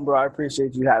 No problem, bro. I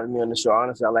appreciate you having me on the show.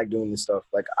 Honestly, I like doing this stuff.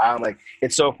 Like, I'm like,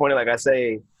 it's so funny. Like I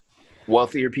say,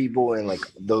 wealthier people and like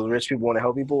those rich people want to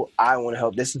help people. I want to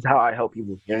help. This is how I help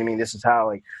people. You know what I mean? This is how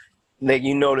like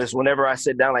you notice whenever I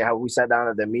sit down, like how we sat down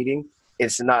at the meeting,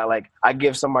 it's not like I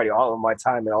give somebody all of my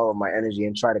time and all of my energy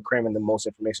and try to cram in the most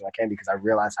information I can because I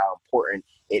realize how important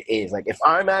it is. Like if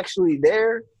I'm actually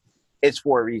there, it's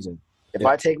for a reason. If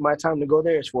I take my time to go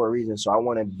there, it's for a reason. So I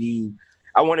want to be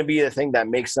the thing that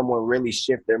makes someone really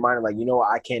shift their mind. Like, you know what,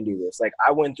 I can do this. Like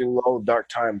I went through low, dark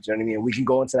times. You know what I mean? We can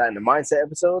go into that in the mindset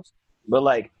episodes. But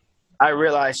like I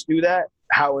realized through that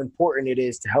how important it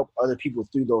is to help other people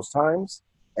through those times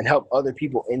and help other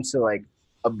people into like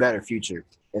a better future.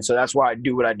 And so that's why I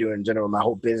do what I do in general. My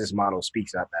whole business model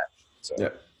speaks about that. So yeah,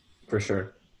 for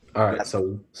sure. All right.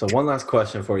 So one last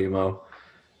question for you, Mo.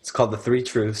 It's called the 3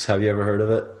 Truths. Have you ever heard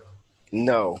of it?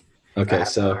 No. Okay.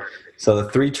 So the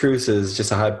 3 Truths is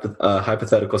just a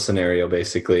hypothetical scenario,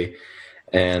 basically.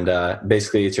 And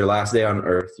basically it's your last day on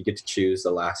earth. You get to choose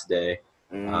the last day.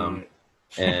 And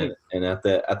at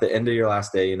the end of your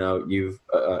last day, you know, you've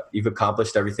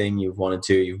accomplished everything you've wanted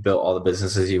to. You've built all the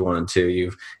businesses you wanted to.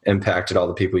 You've impacted all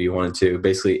the people you wanted to.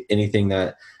 Basically, anything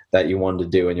that you wanted to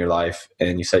do in your life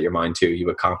and you set your mind to, you've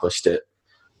accomplished it.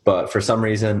 But for some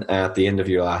reason, at the end of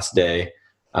your last day,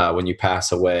 when you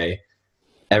pass away,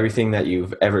 everything that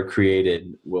you've ever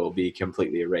created will be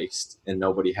completely erased, and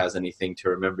nobody has anything to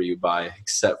remember you by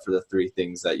except for the 3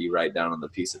 things that you write down on the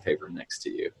piece of paper next to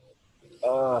you.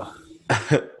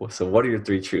 So what are your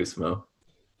 3 truths, Mo?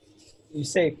 You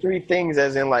say 3 things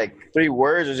as in like 3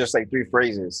 words or just like 3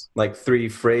 phrases? Like 3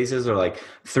 phrases or like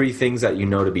 3 things that you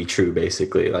know to be true,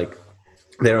 basically. Like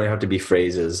they don't have to be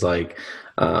phrases. Like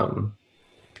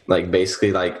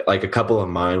basically like a couple of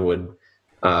mine would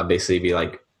basically be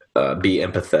like be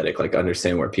empathetic, like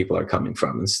understand where people are coming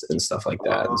from and stuff like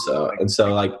that. And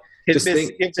so like just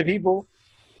think to people.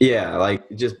 Yeah, like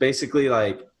just basically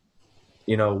like,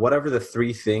 you know, whatever the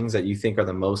 3 things that you think are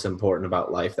the most important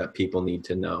about life that people need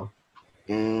to know.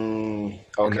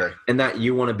 Okay. And that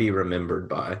you want to be remembered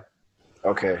by.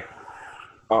 Okay.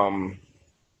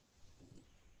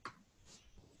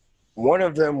 One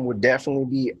of them would definitely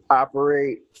be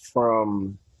operate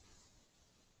from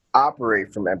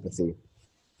empathy.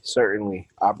 Certainly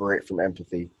operate from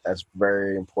empathy. That's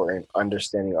very important.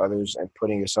 Understanding others and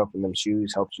putting yourself in them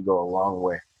shoes helps you go a long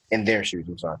way. In their shoes,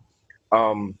 I'm sorry.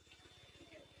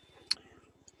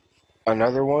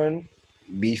 Another one,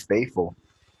 be faithful.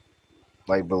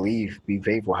 Like be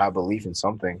faithful, have belief in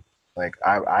something. Like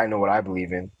I know what I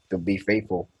believe in, to be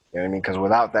faithful. You know what I mean? Because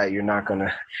without that, you're not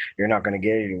gonna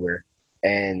get anywhere.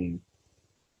 And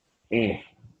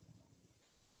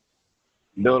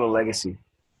build a legacy.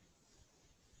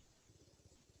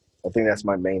 I think that's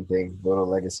my main thing. Build a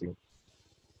legacy.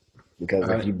 Because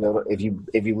if you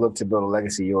look to build a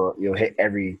legacy, you'll hit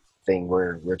everything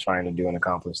we're trying to do and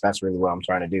accomplish. That's really what I'm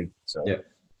trying to do. So yeah,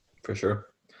 for sure.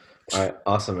 All right,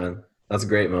 awesome, man. That's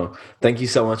great, Mo. Thank you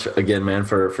so much again, man,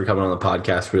 for coming on the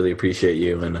podcast. Really appreciate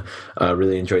you and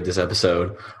really enjoyed this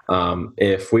episode.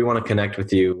 If we want to connect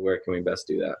with you, where can we best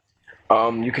do that?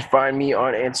 You can find me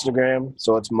on Instagram.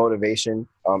 So it's Motivation,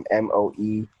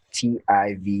 MotivationN.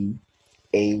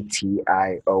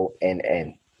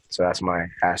 So that's my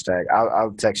hashtag.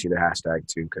 I'll text you the hashtag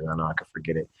too, because I know I could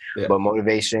forget it. Yeah. But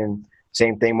Motivation,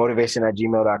 same thing,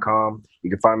 motivation@gmail.com. You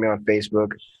can find me on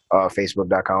Facebook,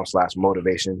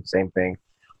 facebook.com/motivation, same thing.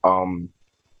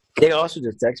 They can also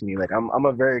just text me. Like I'm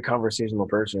a very conversational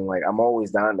person. Like I'm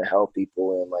always down to help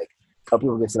people and like help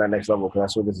people get to that next level, because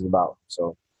that's what this is about.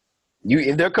 So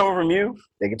if they're coming from you,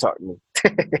 they can talk to me.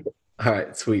 All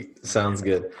right, sweet. Sounds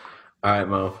good. All right,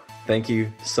 Mo. Thank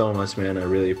you so much, man. I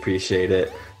really appreciate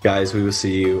it. Guys, we will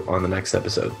see you on the next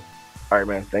episode. All right,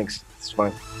 man. Thanks. It's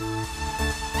fun.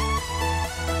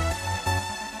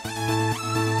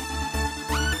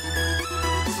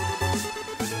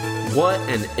 What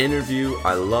an interview.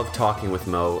 I love talking with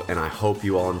Mo, and I hope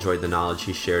you all enjoyed the knowledge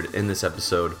he shared in this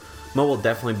episode. Mo will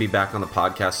definitely be back on the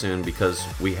podcast soon because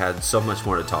we had so much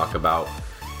more to talk about.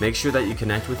 Make sure that you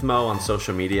connect with Mo on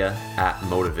social media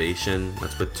 @Motivation.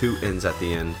 That's with 2 N's at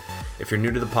the end. If you're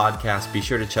new to the podcast, be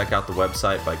sure to check out the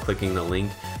website by clicking the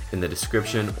link in the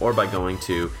description or by going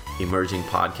to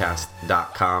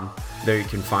emergingpodcast.com. There you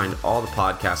can find all the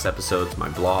podcast episodes, my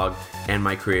blog, and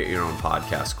my Create Your Own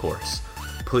Podcast course.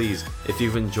 Please, if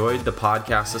you've enjoyed the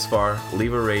podcast this far,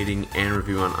 leave a rating and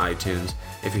review on iTunes.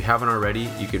 If you haven't already,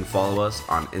 you can follow us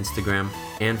on Instagram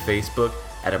and Facebook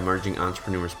at Emerging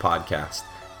Entrepreneurs Podcast.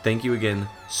 Thank you again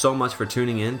so much for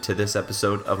tuning in to this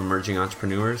episode of Emerging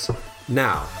Entrepreneurs.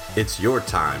 Now, it's your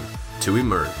time to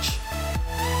emerge.